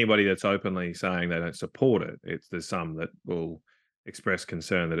not really anybody that's openly saying they don't support it. There's some that will express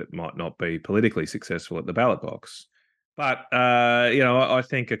concern that it might not be politically successful at the ballot box. But, I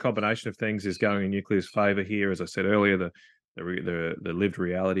think a combination of things is going in nuclear's favour here. As I said earlier, the lived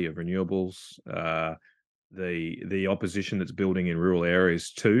reality of renewables, the opposition that's building in rural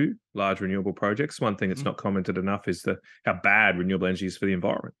areas to large renewable projects. One thing that's not commented enough is how bad renewable energy is for the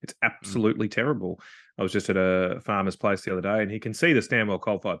environment. It's absolutely terrible. I was just at a farmer's place the other day, and he can see the Stanwell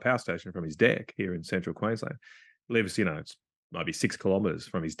coal-fired power station from his deck here in central Queensland. Lives, it's maybe 6 kilometres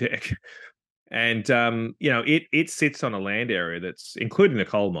from his deck. And, it sits on a land area that's, including the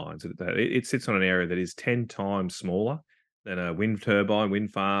coal mines, it sits on an area that is 10 times smaller than a wind turbine,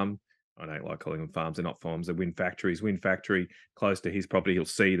 wind farm. I don't like calling them farms. They're not farms. They're wind factories. Wind factory close to his property. He'll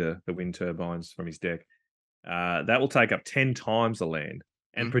see the wind turbines from his deck. That will take up 10 times the land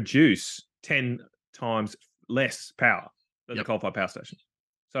and produce 10 times less power than the coal-fired power station.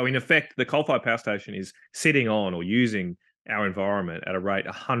 So in effect, the coal-fired power station is sitting on or using our environment at a rate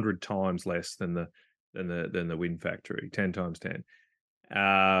 100 times less than the wind factory, 10 times 10.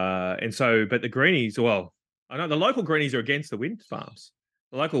 And so, but the greenies, well, I know the local greenies are against the wind farms.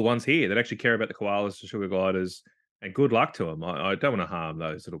 The local ones here that actually care about the koalas, the sugar gliders, and good luck to them. I don't want to harm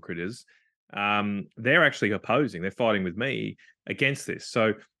those little critters. They're actually opposing. They're fighting with me against this.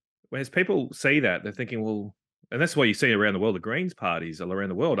 So as people see that, they're thinking, well, and that's why you see around the world, the Greens parties around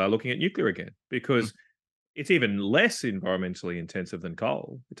the world are looking at nuclear again, because it's even less environmentally intensive than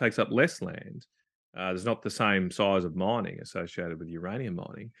coal. It takes up less land. There's not the same size of mining associated with uranium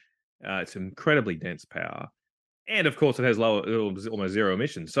mining. It's incredibly dense power. And of course, it has almost zero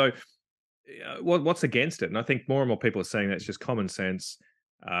emissions. So what's against it? And I think more and more people are saying that's just common sense.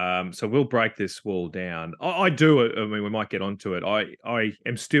 So we'll break this wall down. I mean, we might get onto it. I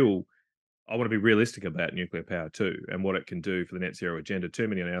want to be realistic about nuclear power too, and what it can do for the net zero agenda. Too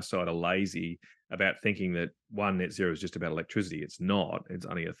many on our side are lazy about thinking that one, net zero is just about electricity. It's not. It's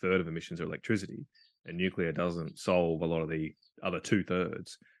only a third of emissions are electricity, and nuclear doesn't solve a lot of the other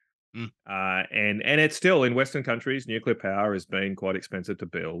 2/3. And it's still, in Western countries, nuclear power has been quite expensive to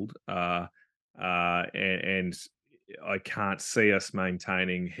build. And I can't see us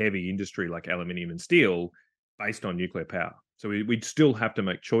maintaining heavy industry like aluminium and steel based on nuclear power. So we'd still have to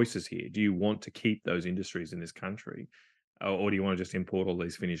make choices here. Do you want to keep those industries in this country? Or do you want to just import all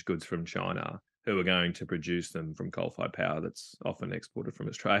these finished goods from China, who are going to produce them from coal-fired power that's often exported from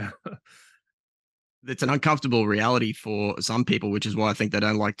Australia? It's an uncomfortable reality for some people, which is why I think they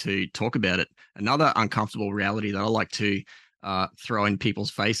don't like to talk about it. Another uncomfortable reality that I like to throw in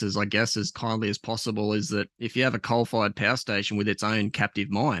people's faces, I guess, as kindly as possible, is that if you have a coal-fired power station with its own captive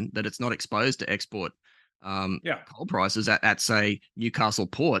mine, that it's not exposed to export coal prices at say Newcastle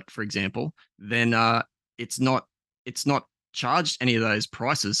Port, for example, then it's not charged any of those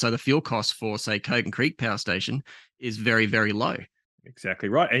prices. So the fuel cost for say Kogan Creek Power Station is very, very low. Exactly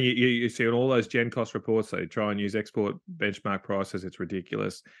right. And you see on all those gen cost reports, they try and use export benchmark prices. It's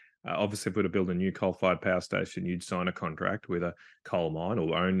ridiculous. Obviously, if we were to build a new coal-fired power station, you'd sign a contract with a coal mine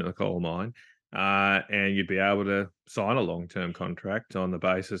or own a coal mine, and you'd be able to sign a long-term contract on the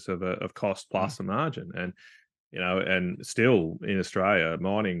basis of cost plus a margin. And and still in Australia,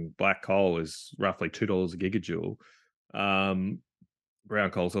 mining black coal is roughly $2 a gigajoule.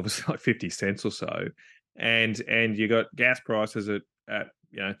 Brown coal's obviously like 50 cents or so, and you got gas prices at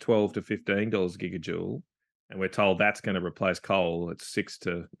 $12 to $15 a gigajoule, and we're told that's going to replace coal at 6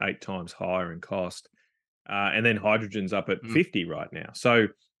 to 8 times higher in cost, and then hydrogen's up at 50 right now. So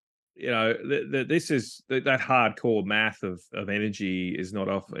this is that hardcore math of energy is not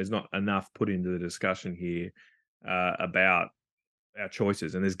enough put into the discussion here about our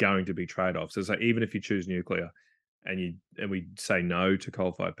choices, and there's going to be trade-offs. So even if you choose nuclear and we say no to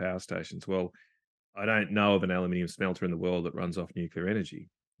coal-fired power stations, well, I don't know of an aluminium smelter in the world that runs off nuclear energy.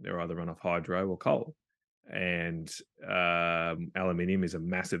 They're either run off hydro or coal. And aluminium is a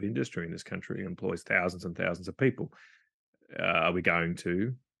massive industry in this country, it employs thousands and thousands of people. Are we going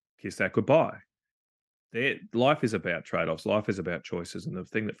to kiss that goodbye? Life is about trade-offs. Life is about choices. And the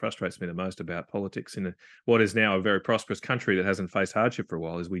thing that frustrates me the most about politics in what is now a very prosperous country that hasn't faced hardship for a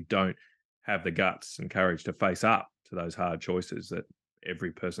while is we don't have the guts and courage to face up to those hard choices that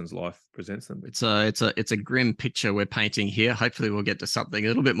every person's life presents them. It's a grim picture we're painting here. Hopefully we'll get to something a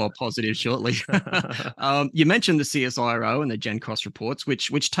little bit more positive shortly. You mentioned the CSIRO and the Gen Cost reports,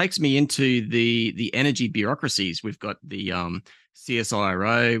 which takes me into the energy bureaucracies. We've got the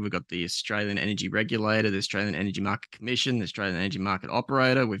CSIRO, we've got the Australian Energy Regulator, the Australian Energy Market Commission, the Australian Energy Market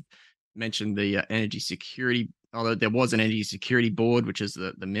Operator. We've mentioned the Energy Security, although there was an Energy Security Board, which is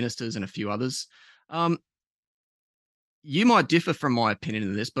the ministers and a few others. You might differ from my opinion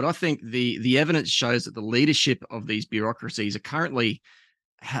in this, but I think the evidence shows that the leadership of these bureaucracies are currently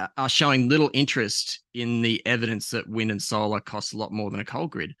are showing little interest in the evidence that wind and solar costs a lot more than a coal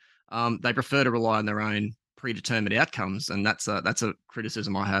grid. They prefer to rely on their own predetermined outcomes, and that's a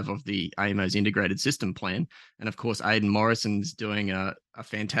criticism I have of the AEMO's integrated system plan. And of course, Aidan Morrison's doing a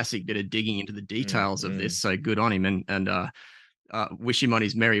fantastic bit of digging into the details of this, so good on him, and wish him on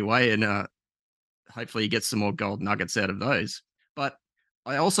his merry way, and hopefully he gets some more gold nuggets out of those. But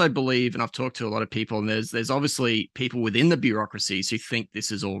I also believe, and I've talked to a lot of people, and there's obviously people within the bureaucracies who think this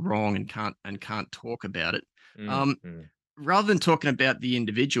is all wrong and can't talk about it. Rather than talking about the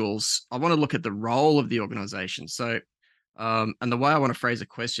individuals, I want to look at the role of the organization. So, and the way I want to phrase a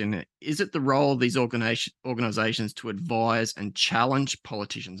question, is it the role of these organizations to advise and challenge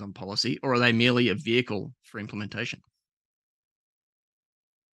politicians on policy, or are they merely a vehicle for implementation?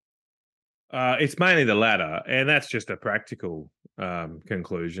 It's mainly the latter, and that's just a practical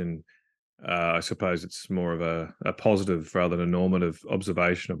conclusion. I suppose it's more of a positive rather than a normative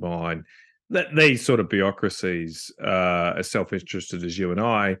observation of mine that these sort of bureaucracies are as self-interested as you and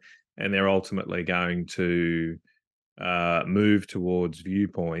I, and they're ultimately going to move towards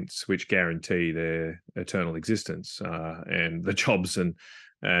viewpoints which guarantee their eternal existence and the jobs and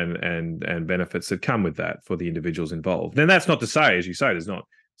benefits that come with that for the individuals involved. And that's not to say, as you say, there's not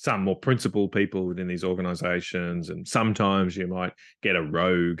some more principled people within these organizations, and sometimes you might get a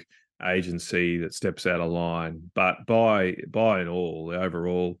rogue agency that steps out of line. But by and all, the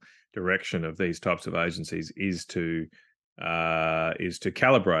overall direction of these types of agencies is to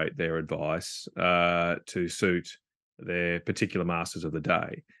calibrate their advice to suit their particular masters of the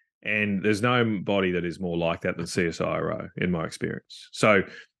day. And there's no body that is more like that than CSIRO, in my experience. So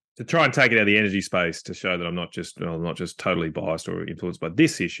to try and take it out of the energy space to show that I'm not just totally biased or influenced by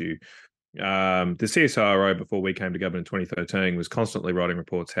this issue, the CSIRO, before we came to government in 2013, was constantly writing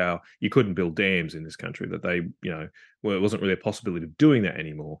reports how you couldn't build dams in this country, that they, well, it wasn't really a possibility of doing that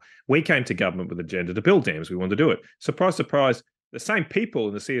anymore. We came to government with an agenda to build dams. We wanted to do it. Surprise, surprise, the same people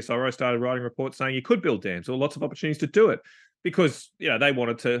in the CSIRO started writing reports saying you could build dams, or lots of opportunities to do it, because they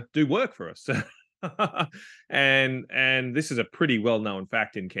wanted to do work for us. and this is a pretty well-known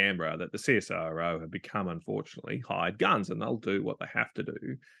fact in Canberra, that the CSIRO have become, unfortunately, hired guns, and they'll do what they have to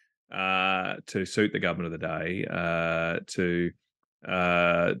do to suit the government of the day, to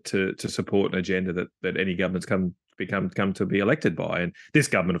support an agenda that any government's come to be elected by. And this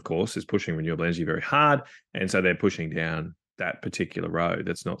government, of course, is pushing renewable energy very hard, and so they're pushing down that particular road.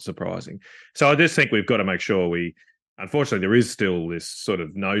 That's not surprising. So I just think we've got to make sure unfortunately, there is still this sort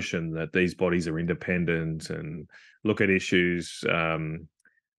of notion that these bodies are independent and look at issues in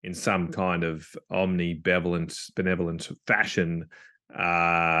some kind of benevolent fashion.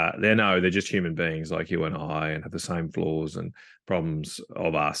 They're just human beings like you and I, and have the same flaws and problems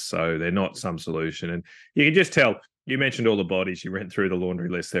of us. So they're not some solution. And you can just tell, you mentioned all the bodies, you went through the laundry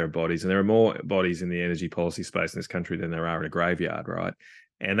list there of bodies, and there are more bodies in the energy policy space in this country than there are in a graveyard, right?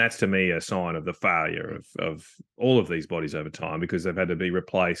 And that's, to me, a sign of the failure of all of these bodies over time, because they've had to be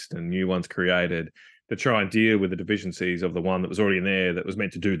replaced and new ones created to try and deal with the deficiencies of the one that was already in there that was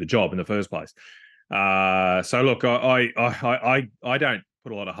meant to do the job in the first place. So look, I don't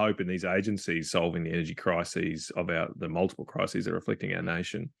put a lot of hope in these agencies solving the energy crises about the multiple crises that are afflicting our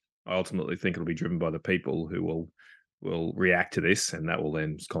nation. I ultimately think it'll be driven by the people who will react to this, and that will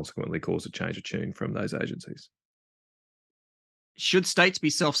then consequently cause a change of tune from those agencies. Should states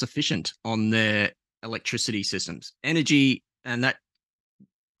be self-sufficient on their electricity systems? Energy, and that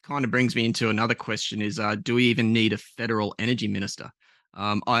kind of brings me into another question is, do we even need a federal energy minister?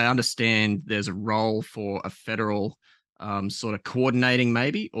 I understand there's a role for a federal sort of coordinating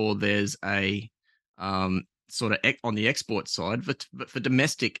maybe, or there's a sort of on the export side, but for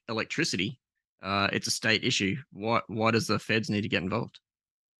domestic electricity, it's a state issue. Why does the feds need to get involved?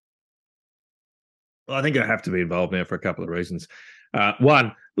 Well, I think I have to be involved now for a couple of reasons.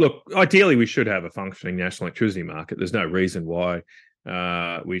 One, look, ideally we should have a functioning national electricity market. There's no reason why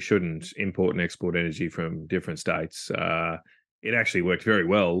we shouldn't import and export energy from different states. It actually worked very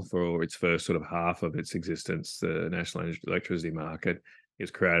well for its first sort of half of its existence. The national electricity market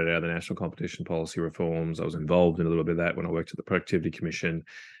is created out of the national competition policy reforms. I was involved in a little bit of that when I worked at the Productivity Commission.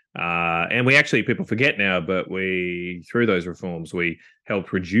 And we actually, people forget now, but through those reforms, we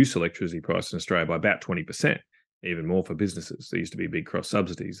helped reduce electricity prices in Australia by about 20%, even more for businesses. There used to be big cross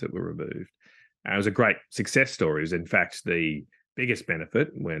subsidies that were removed. And it was a great success story. It was, in fact, the biggest benefit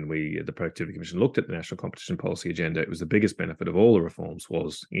when the Productivity Commission looked at the national competition policy agenda. It was the biggest benefit of all the reforms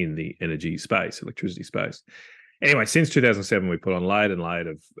was in the energy space, electricity space. Anyway, since 2007, we put on layer and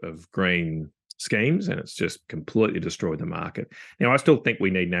layer of green schemes, and it's just completely destroyed the market. Now, I still think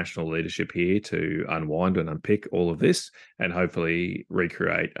we need national leadership here to unwind and unpick all of this and hopefully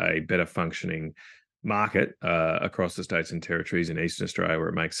recreate a better functioning market across the states and territories in Eastern Australia where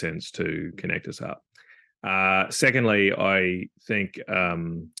it makes sense to connect us up. Secondly, I think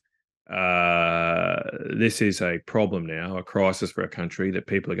this is a problem now, a crisis for our country that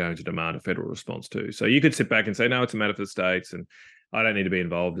people are going to demand a federal response to. So you could sit back and say, no, it's a matter for the states and I don't need to be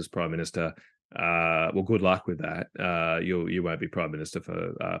involved as Prime Minister. Well, good luck with that. You won't be Prime Minister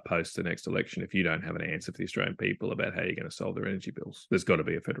for post the next election if you don't have an answer for the Australian people about how you're going to solve their energy bills. There's got to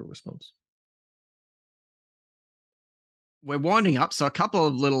be a federal response. We're winding up, so a couple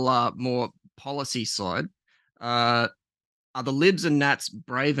of little more policy side. Are the Libs and Nats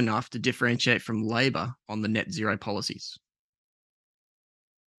brave enough to differentiate from Labor on the net zero policies?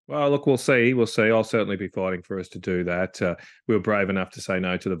 Well, look, we'll see. We'll see. I'll certainly be fighting for us to do that. We were brave enough to say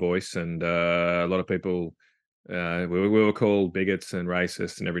no to the voice, and a lot of people we were called bigots and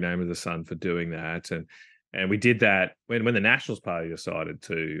racists and every name of the sun for doing that. And we did that when the Nationals Party decided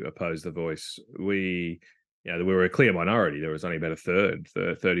to oppose the voice. We were a clear minority. There was only about a third,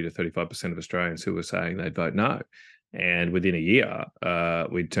 30 to 35% of Australians who were saying they'd vote no. And within a year,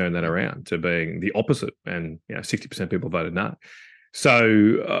 we'd turned that around to being the opposite, and 60% of people voted no.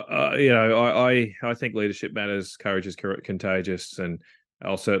 So, I think leadership matters, courage is contagious, and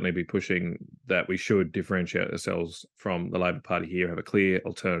I'll certainly be pushing that we should differentiate ourselves from the Labor Party here, have a clear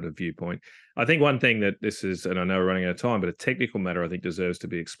alternative viewpoint. I think one thing that this is, and I know we're running out of time, but a technical matter I think deserves to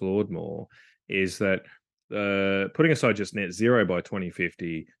be explored more, is that putting aside just net zero by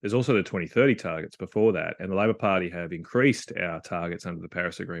 2050, there's also the 2030 targets before that. And the Labor Party have increased our targets under the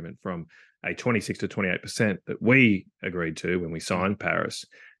Paris Agreement from a 26 to 28% that we agreed to when we signed Paris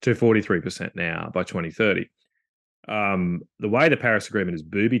to 43% now by 2030. The way the Paris Agreement is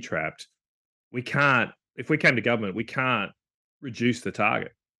booby-trapped, if we came to government, we can't reduce the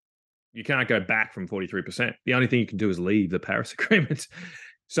target. You can't go back from 43%. The only thing you can do is leave the Paris Agreement.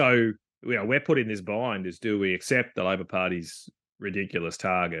 So we're put in this bind is, do we accept the Labor Party's ridiculous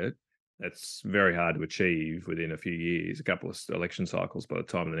target that's very hard to achieve within a few years, a couple of election cycles by the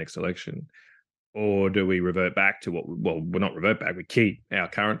time of the next election? Or do we revert back to we're not revert back, we keep our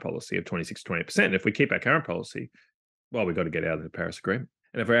current policy of 26 to 28%. And if we keep our current policy, well, we've got to get out of the Paris Agreement.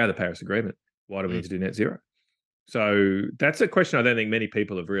 And if we're out of the Paris Agreement, why do we need to do net zero? So that's a question I don't think many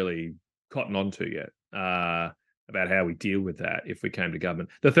people have really cottoned on to yet. About how we deal with that if we came to government.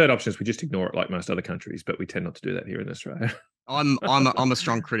 The third option is we just ignore it like most other countries, but we tend not to do that here in Australia. I'm a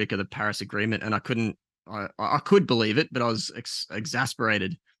strong critic of the Paris Agreement, and I could believe it, but I was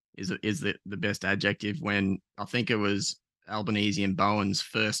exasperated is the best adjective when I think it was Albanese and Bowen's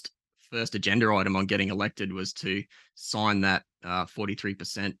first agenda item on getting elected was to sign that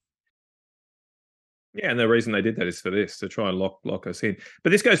 43%. Yeah, and the reason they did that is for this, to try and lock us in.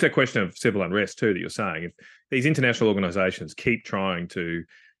 But this goes to a question of civil unrest too that you're saying. If these international organisations keep trying to,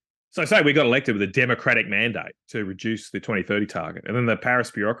 so say we got elected with a democratic mandate to reduce the 2030 target, and then the Paris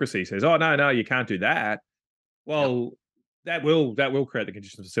bureaucracy says, "Oh no, you can't do that." Well, that will create the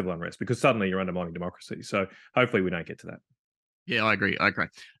conditions for civil unrest because suddenly you're undermining democracy. So hopefully we don't get to that. Yeah, I agree.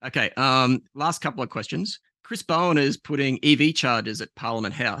 Okay, last couple of questions. Chris Bowen is putting EV chargers at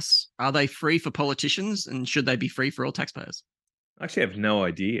Parliament House. Are they free for politicians, and should they be free for all taxpayers? I actually have no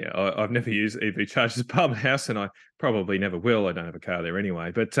idea. I've never used EV chargers at Parliament House, and I probably never will. I don't have a car there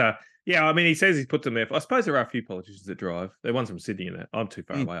anyway. But yeah, I mean, he says he's put them there. I suppose there are a few politicians that drive. They're ones from Sydney and that. I'm too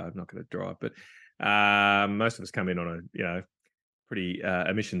far away. I'm not going to drive. But most of us come in on a pretty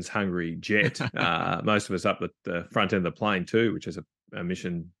emissions hungry jet. Most of us up the front end of the plane too, which is a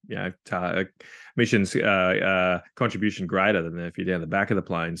emissions contribution greater than if you're down the back of the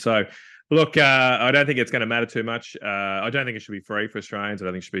plane. So look, I don't think it's going to matter too much. I don't think it should be free for Australians. I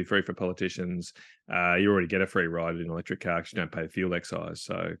don't think it should be free for politicians. You already get a free ride in an electric car because you don't pay fuel excise.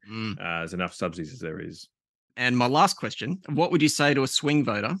 So there's enough subsidies as there is. And my last question, what would you say to a swing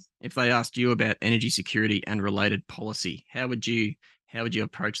voter if they asked you about energy security and related policy? How would you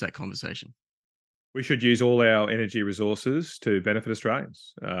approach that conversation? We should use all our energy resources to benefit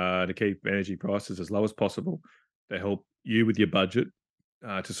Australians, to keep energy prices as low as possible, to help you with your budget,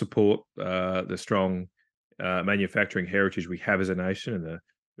 to support the strong manufacturing heritage we have as a nation and the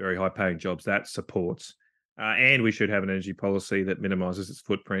very high-paying jobs that supports. And we should have an energy policy that minimises its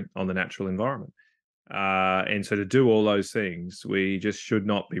footprint on the natural environment. And so to do all those things, we just should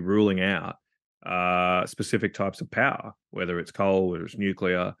not be ruling out specific types of power, whether it's coal, whether it's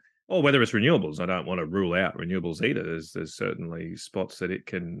nuclear, or whether it's renewables. I don't want to rule out renewables either. There's certainly spots that it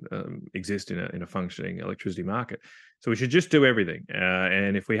can exist in a functioning electricity market. So we should just do everything.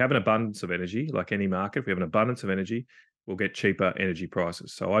 And if we have an abundance of energy, like any market, if we have an abundance of energy, we'll get cheaper energy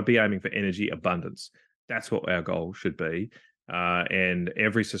prices. So I'd be aiming for energy abundance. That's what our goal should be. And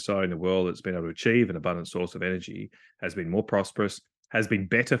every society in the world that's been able to achieve an abundant source of energy has been more prosperous, has been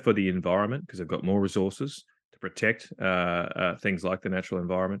better for the environment because they've got more resources to protect things like the natural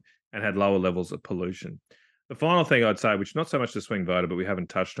environment, and had lower levels of pollution. The final thing I'd say, which not so much the swing voter, but we haven't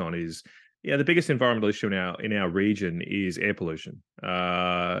touched on, is the biggest environmental issue in our region is air pollution.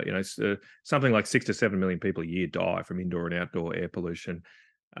 Something like 6 to 7 million people a year die from indoor and outdoor air pollution.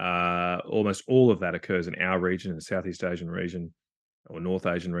 Almost all of that occurs in our region, in the Southeast Asian region or North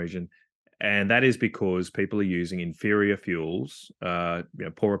Asian region. And that is because people are using inferior fuels,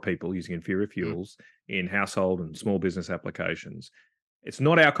 poorer people using inferior fuels in household and small business applications. It's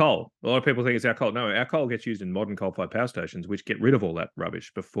not our coal. A lot of people think it's our coal. No, our coal gets used in modern coal-fired power stations, which get rid of all that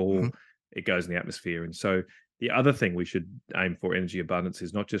rubbish before it goes in the atmosphere. And so the other thing we should aim for energy abundance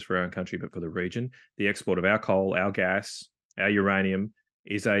is not just for our own country, but for the region. The export of our coal, our gas, our uranium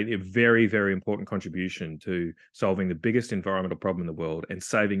is a very, very important contribution to solving the biggest environmental problem in the world and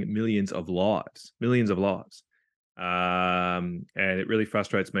saving millions of lives. And it really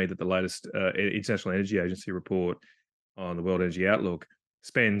frustrates me that the latest International Energy Agency report on the World Energy Outlook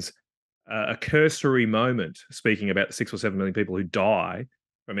spends a cursory moment speaking about the 6 or 7 million people who die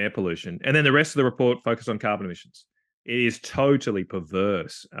from air pollution. And then the rest of the report focused on carbon emissions. It is totally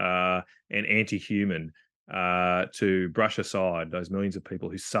perverse and anti-human to brush aside those millions of people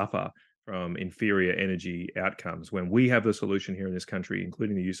who suffer from inferior energy outcomes when we have the solution here in this country,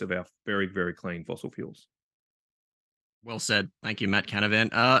 including the use of our very, very clean fossil fuels. Well said. Thank you, Matt Canavan.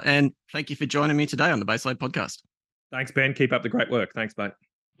 And thank you for joining me today on the Baseload podcast. Thanks, Ben. Keep up the great work. Thanks, mate.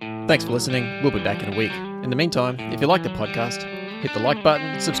 Thanks for listening. We'll be back in a week. In the meantime, if you like the podcast, hit the like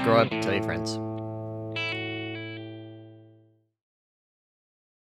button, subscribe, tell your friends.